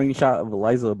him a screenshot of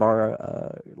Eliza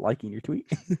Ibarra liking your tweet.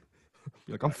 Be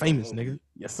like, I'm famous, nigga.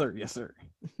 Yes, sir. Yes, sir.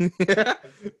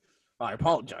 I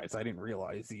apologize. I didn't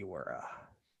realize you were.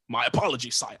 My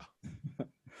apologies, sire.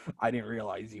 I didn't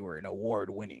realize you were an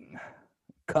award-winning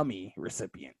Cummy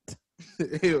recipient.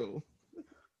 Ew.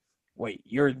 Wait,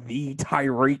 you're the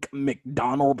Tyreek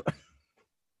McDonald?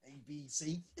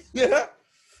 ABC.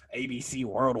 ABC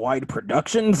Worldwide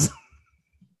Productions?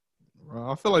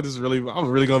 Bro, I feel like I'm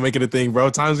really gonna make it a thing, bro.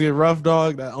 Times get rough,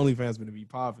 dog. That OnlyFans gonna be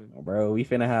popping. Bro, we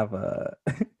finna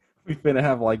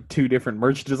have like 2 different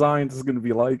merch designs. It's gonna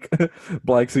be like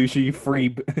Black Sushi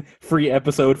free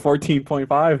episode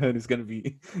 14.5, and there's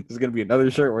gonna be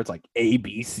another shirt where it's like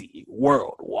ABC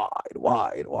Worldwide,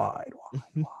 wide.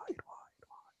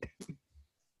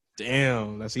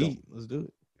 Damn, let's eat. Let's do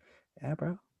it. Yeah,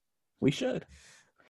 bro. We should.